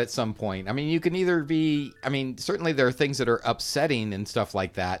with that at some point. I mean, you can either be, I mean, certainly there are things that are upsetting and stuff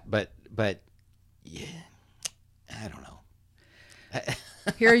like that, but yeah, I don't know.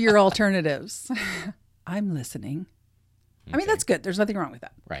 Here are your alternatives. I'm listening. Okay. I mean, that's good. There's nothing wrong with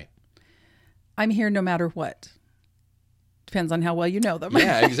that. Right. I'm here no matter what. Depends on how well you know them.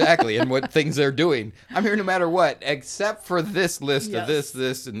 Yeah, exactly. And what things they're doing. I'm here no matter what, except for this list of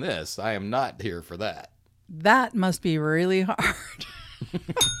this, and this. I am not here for that. That must be really hard.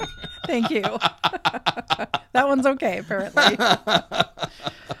 Thank you. That one's okay, apparently.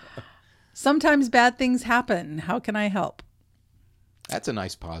 Sometimes bad things happen. How can I help? That's a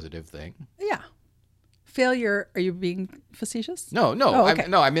nice positive thing. Yeah. Failure. Are you being facetious? No. Oh,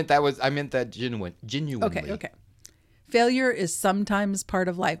 okay. I meant that genuinely. Okay. Failure is sometimes part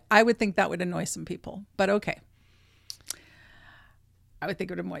of life. I would think that would annoy some people, but okay. I would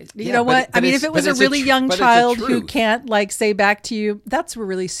think it would have been moist. You know what? I mean, if it was a really young but child who can't like say back to you, that's a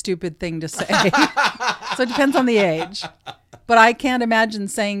really stupid thing to say. So it depends on the age. But I can't imagine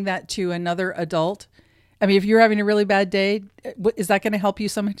saying that to another adult. I mean, if you're having a really bad day, is that going to help you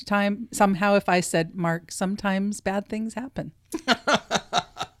somehow if I said, Mark, sometimes bad things happen?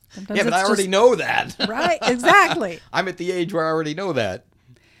 Yeah, but I already know that. Right, exactly. I'm at the age where I already know that.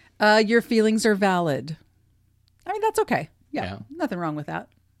 Your feelings are valid. I mean, that's okay. Yeah, nothing wrong with that.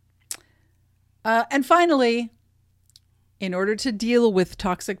 And finally, in order to deal with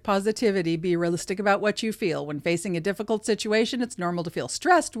toxic positivity, be realistic about what you feel. When facing a difficult situation, it's normal to feel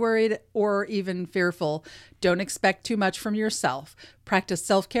stressed, worried, or even fearful. Don't expect too much from yourself. Practice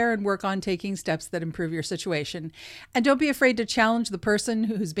self-care and work on taking steps that improve your situation. And don't be afraid to challenge the person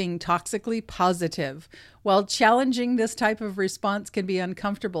who's being toxically positive. While challenging this type of response can be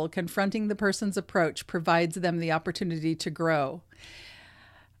uncomfortable, confronting the person's approach provides them the opportunity to grow.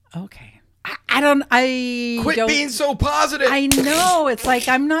 Okay. Quit being so positive. I know. It's like,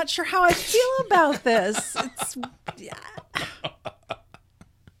 I'm not sure how I feel about this.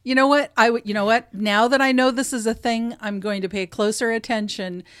 You know what? Now that I know this is a thing, I'm going to pay closer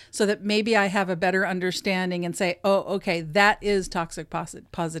attention so that maybe I have a better understanding and say, oh, okay, that is toxic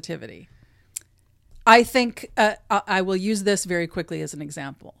positivity. I think I will use this very quickly as an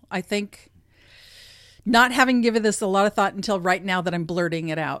example. I think not having given this a lot of thought until right now that I'm blurting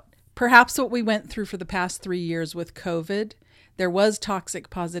it out. Perhaps what we went through for the past 3 years with COVID, there was toxic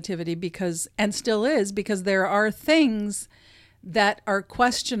positivity and still is, because there are things that are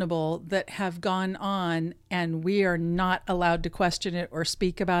questionable that have gone on and we are not allowed to question it or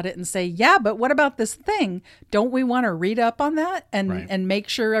speak about it and say, yeah, but what about this thing? Don't we want to read up on that and make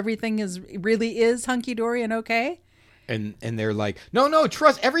sure everything really is hunky-dory and okay? And they're like, no,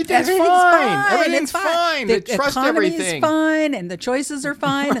 trust, everything's fine. Everything's fine. The trust economy everything. is fine, and the choices are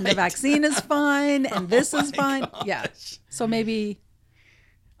fine, and the vaccine is fine, and this is fine. Gosh. Yeah. So maybe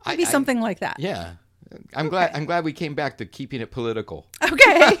something like that. Yeah. I'm glad we came back to keeping it political.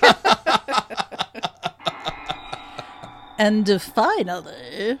 Okay. And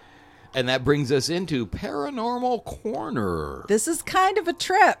finally. And that brings us into Paranormal Corner. This is kind of a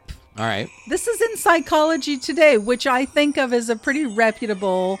trip. All right. This is in Psychology Today, which I think of as a pretty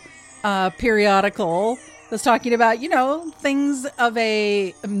reputable periodical that's talking about, things of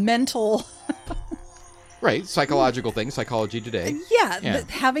a mental... Right. Psychological things, Psychology Today. Yeah.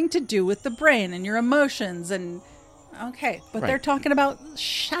 Having to do with the brain and your emotions. And okay. But they're talking about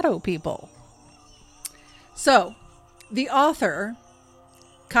shadow people. So the author,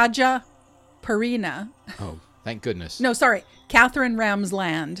 Kaja Perina. Oh, thank goodness. No, sorry. Catherine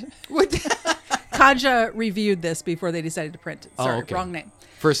Ramsland. Kaja reviewed this before they decided to print it. Sorry, wrong name.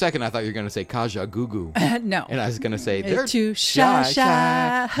 For a second, I thought you were going to say Kaja Gugu. No. And I was going to say, they're too hush,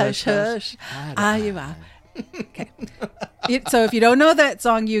 hush. Ah, you are. Okay. So if you don't know that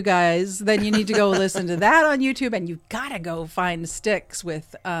song, you guys, then you need to go listen to that on YouTube, and you gotta go find Styx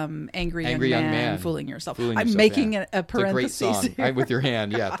with Angry Young Man, Fooling Yourself. I'm making a parenthesis. It's a great song. With your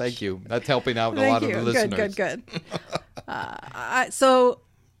hand. Yeah, thank you. That's helping out a lot of the listeners. Good. So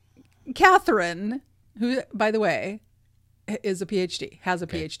Catherine, who, by the way, is a PhD, has a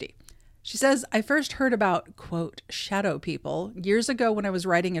PhD. She says, I first heard about, quote, shadow people years ago when I was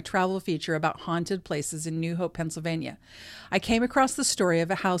writing a travel feature about haunted places in New Hope, Pennsylvania. I came across the story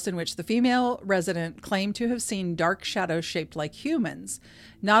of a house in which the female resident claimed to have seen dark shadows shaped like humans.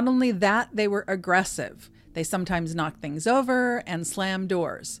 Not only that, they were aggressive. They sometimes knocked things over and slammed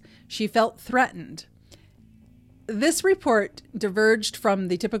doors. She felt threatened. This report diverged from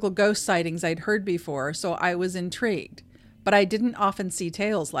the typical ghost sightings I'd heard before, so I was intrigued. But I didn't often see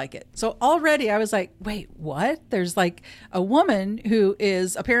tales like it. So already I was like, wait, what? There's like a woman who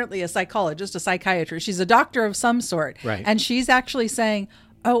is apparently a psychologist, a psychiatrist. She's a doctor of some sort. Right. And she's actually saying,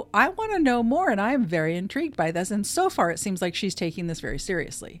 oh, I want to know more. And I am very intrigued by this. And so far, it seems like she's taking this very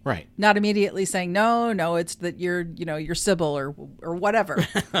seriously. Right. Not immediately saying, no, it's that you're Sybil or whatever.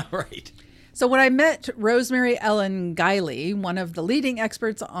 Right. So when I met Rosemary Ellen Guiley, one of the leading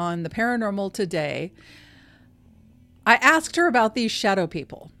experts on the paranormal today, I asked her about these shadow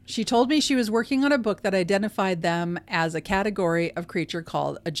people. She told me she was working on a book that identified them as a category of creature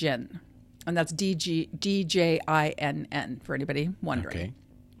called a jinn. And that's DJINN, for anybody wondering. Okay.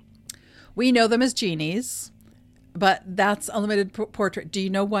 We know them as genies, but that's a limited portrait. Do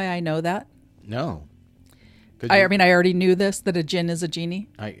you know why I know that? No. I already knew this, that a jinn is a genie.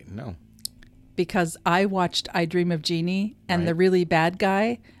 No. Because I watched I Dream of Jeannie, and the really bad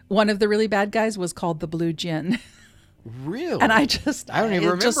guy, one of the really bad guys was called the Blue Jinn. Really? And I don't even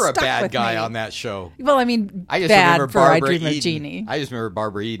remember a bad guy on that show. Well, I mean, I just bad remember for Barbara I Dream Eden. of Jeannie. I just remember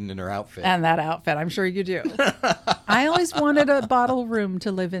Barbara Eden in her outfit. And that outfit, I'm sure you do. I always wanted a bottle room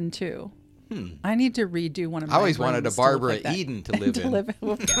to live in, too. I need to redo one of my I always wanted a Barbara Eden to live in.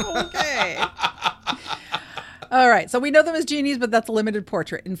 Okay. All right, so we know them as genies, but that's a limited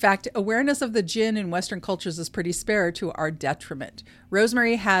portrait. In fact, awareness of the jinn in Western cultures is pretty spare to our detriment.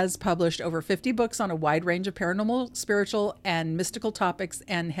 Rosemary has published over 50 books on a wide range of paranormal, spiritual, and mystical topics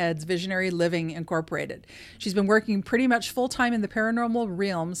and heads Visionary Living Incorporated. She's been working pretty much full-time in the paranormal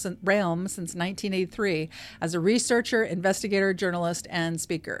realm since 1983 as a researcher, investigator, journalist, and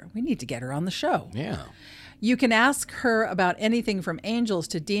speaker. We need to get her on the show. Yeah. You can ask her about anything from angels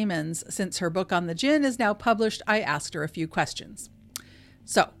to demons. Since her book on the jinn is now published, I asked her a few questions.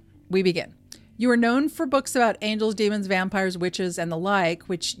 So, we begin. You are known for books about angels, demons, vampires, witches, and the like,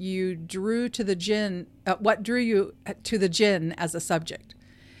 which you drew to the jinn. What drew you to the jinn as a subject?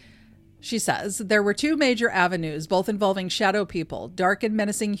 She says, there were two major avenues, both involving shadow people, dark and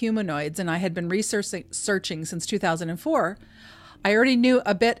menacing humanoids, and I had been researching since 2004. I already knew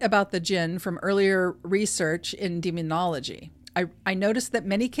a bit about the jinn from earlier research in demonology. I noticed that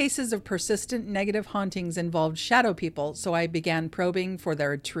many cases of persistent negative hauntings involved shadow people, so I began probing for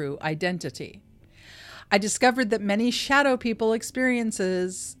their true identity. I discovered that many shadow people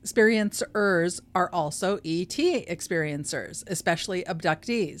experiencers are also ET experiencers, especially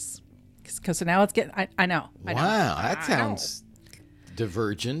abductees. Because now it's getting, I know. Wow, that sounds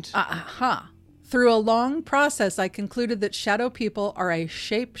divergent. Through a long process, I concluded that shadow people are a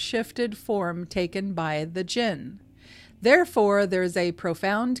shape-shifted form taken by the jinn. Therefore, there is a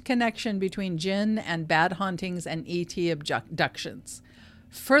profound connection between jinn and bad hauntings and ET abductions.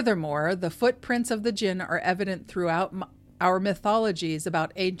 Furthermore, the footprints of the jinn are evident throughout our mythologies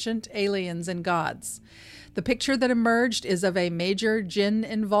about ancient aliens and gods. The picture that emerged is of a major jinn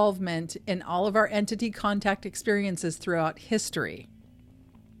involvement in all of our entity contact experiences throughout history.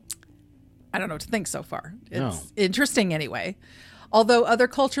 I don't know what to think so far. It's interesting anyway. Although other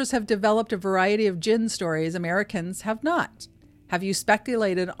cultures have developed a variety of jinn stories, Americans have not. Have you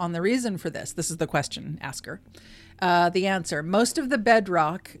speculated on the reason for this? This is the question, asker. The answer, most of the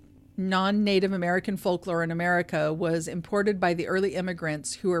bedrock non-Native American folklore in America was imported by the early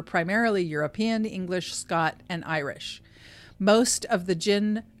immigrants who were primarily European, English, Scot, and Irish. Most of the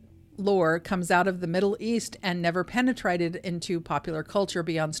jinn lore comes out of the Middle East and never penetrated into popular culture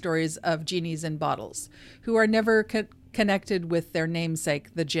beyond stories of genies in bottles, who are never connected with their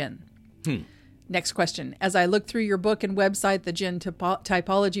namesake, the jinn. Next question. As I look through your book and website, the jinn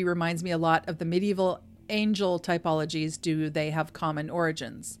typology reminds me a lot of the medieval angel typologies. Do they have common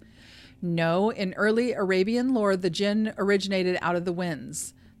origins? No. In early Arabian lore, the jinn originated out of the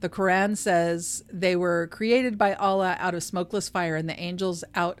winds. The Quran says they were created by Allah out of smokeless fire and the angels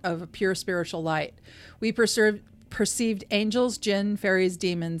out of pure spiritual light. We perceived angels, jinn, fairies,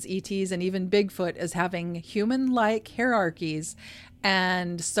 demons, ETs, and even Bigfoot as having human-like hierarchies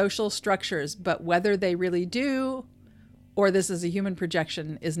and social structures, but whether they really do or this is a human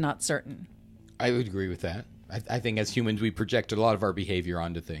projection is not certain. I would agree with that. I think as humans, we project a lot of our behavior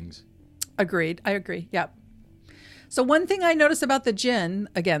onto things. Agreed. I agree. Yep. So one thing I noticed about the jinn,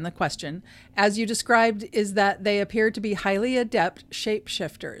 again, the question, as you described, is that they appear to be highly adept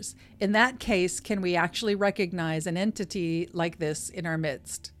shapeshifters. In that case, can we actually recognize an entity like this in our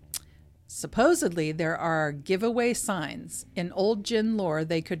midst? Supposedly, there are giveaway signs. In old jinn lore,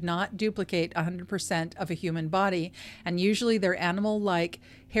 they could not duplicate 100% of a human body, and usually their animal-like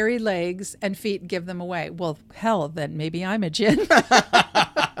hairy legs and feet give them away. Well, hell, then maybe I'm a jinn.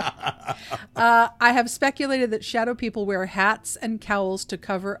 I have speculated that shadow people wear hats and cowls to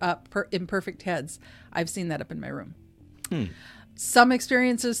cover up imperfect heads. I've seen that up in my room. Some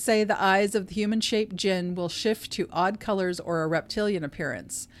experiences say the eyes of the human-shaped jinn will shift to odd colors or a reptilian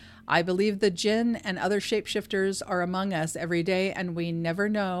appearance. I believe the jinn and other shapeshifters are among us every day, and we never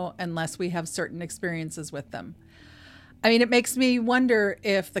know unless we have certain experiences with them. I mean, it makes me wonder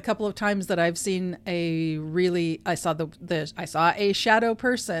if the couple of times that I've seen I saw a shadow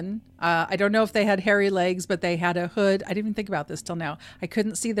person. I don't know if they had hairy legs, but they had a hood. I didn't even think about this till now. I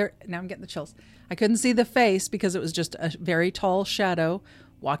couldn't see now I'm getting the chills. I couldn't see the face because it was just a very tall shadow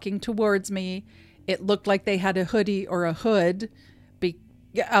walking towards me. It looked like they had a hoodie or a hood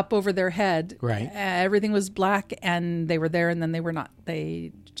up over their head. Right. Everything was black and they were there and then they were not.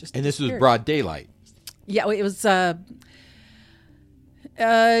 They just And this was broad daylight. Yeah, it was I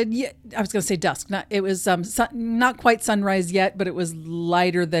was going to say dusk. It was not quite sunrise yet, but it was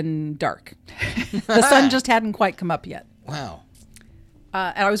lighter than dark. The sun just hadn't quite come up yet. Wow.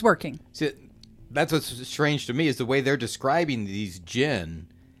 And I was working. So That's what's strange to me is the way they're describing these jinn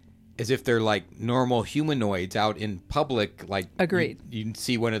as if they're like normal humanoids out in public. Like, agreed. You can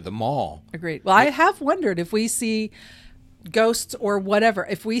see one at the mall. Agreed. Well, I have wondered if we see ghosts or whatever,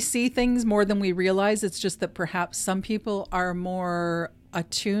 if we see things more than we realize, it's just that perhaps some people are more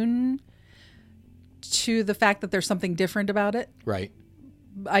attuned to the fact that there's something different about it. Right.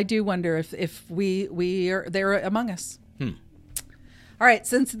 I do wonder if they're among us. All right,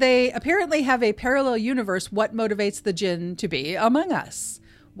 since they apparently have a parallel universe, what motivates the jinn to be among us?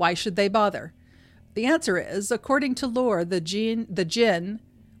 Why should they bother? The answer is, according to lore, the jinn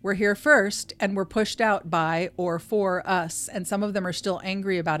were here first and were pushed out by or for us, and some of them are still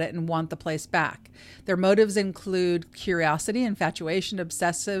angry about it and want the place back. Their motives include curiosity, infatuation,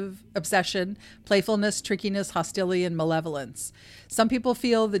 obsession, playfulness, trickiness, hostility, and malevolence. Some people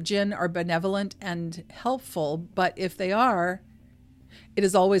feel the jinn are benevolent and helpful, but if they are, it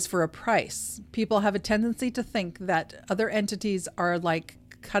is always for a price. People have a tendency to think that other entities are like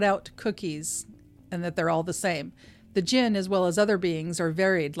cutout cookies and that they're all the same. The jinn, as well as other beings, are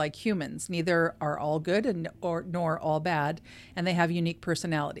varied like humans. Neither are all good nor all bad, and they have unique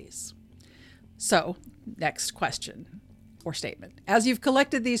personalities. So, next question or statement. As you've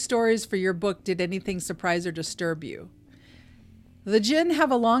collected these stories for your book, did anything surprise or disturb you? The jinn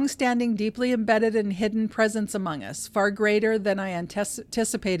have a long-standing, deeply embedded and hidden presence among us, far greater than I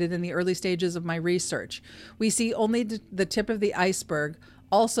anticipated in the early stages of my research. We see only the tip of the iceberg.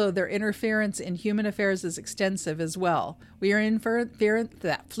 Also, their interference in human affairs is extensive as well. We are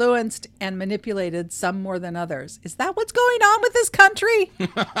influenced and manipulated, some more than others. Is that what's going on with this country?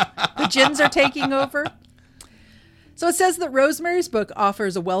 The jinns are taking over? So it says that Rosemary's book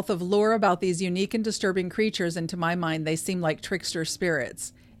offers a wealth of lore about these unique and disturbing creatures, and to my mind, they seem like trickster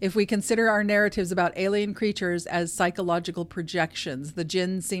spirits. If we consider our narratives about alien creatures as psychological projections, the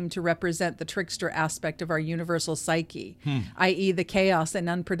jinn seem to represent the trickster aspect of our universal psyche, i.e. the chaos and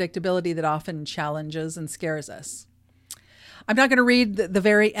unpredictability that often challenges and scares us. I'm not going to read the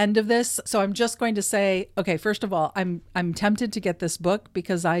very end of this, so I'm just going to say, okay, first of all, I'm tempted to get this book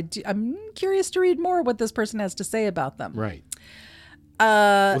because I'm curious to read more what this person has to say about them. Right.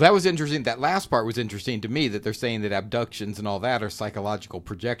 Well, that was interesting. That last part was interesting to me, that they're saying that abductions and all that are psychological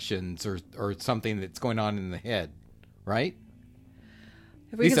projections or something that's going on in the head, right?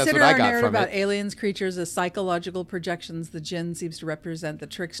 If we consider our narrative about aliens, creatures as psychological projections, the jinn seems to represent the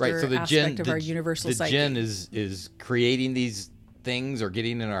trickster aspect of our universal psyche. The jinn is creating these things or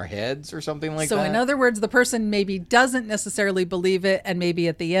getting in our heads or something like that? So in other words, the person maybe doesn't necessarily believe it, and maybe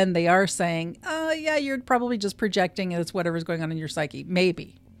at the end they are saying, yeah, you're probably just projecting, and it's whatever's going on in your psyche.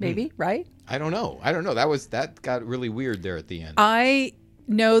 Maybe, right? I don't know. That got really weird there at the end. I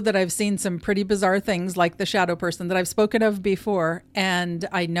know that I've seen some pretty bizarre things like the shadow person that I've spoken of before, and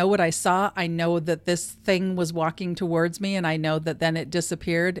I know what I saw. I know that this thing was walking towards me, and I know that then it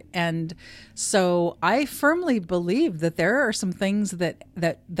disappeared. And so I firmly believe that there are some things that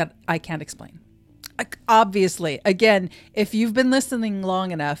I can't explain. Obviously, again, if you've been listening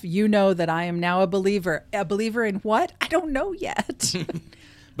long enough, you know that I am now a believer. A believer in what? I don't know yet.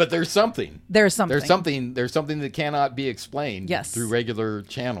 But there's something. There's something that cannot be explained through regular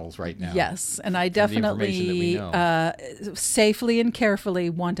channels right now. Yes, and I definitely safely and carefully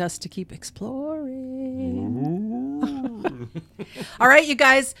want us to keep exploring. All right, you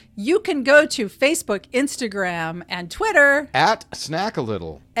guys, you can go to Facebook, Instagram, and Twitter at Snack a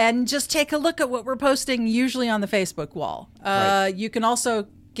Little and just take a look at what we're posting usually on the Facebook wall. Right. You can also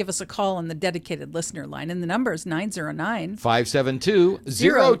give us a call on the dedicated listener line, and the number is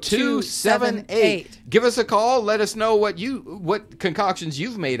 909-572-0278. Give us a call. Let us know what concoctions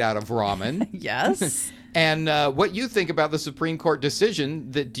you've made out of ramen. Yes. And what you think about the Supreme Court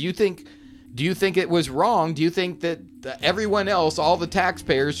decision. Do you think it was wrong? Do you think that everyone else, all the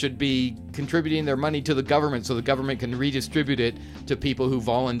taxpayers, should be contributing their money to the government so the government can redistribute it to people who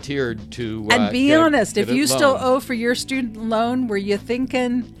volunteered to and be honest, if you still owe for your student loan, were you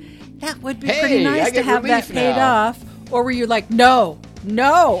thinking that would be pretty nice to have that paid off? Or were you like, no,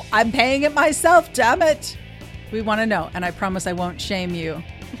 I'm paying it myself, damn it? We want to know, and I promise I won't shame you.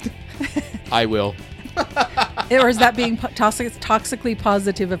 I will. Or is that being toxically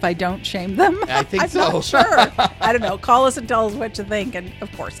positive if I don't shame them? I think so. I'm not sure. I don't know. Call us and tell us what you think. And,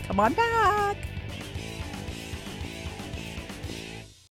 of course, come on back.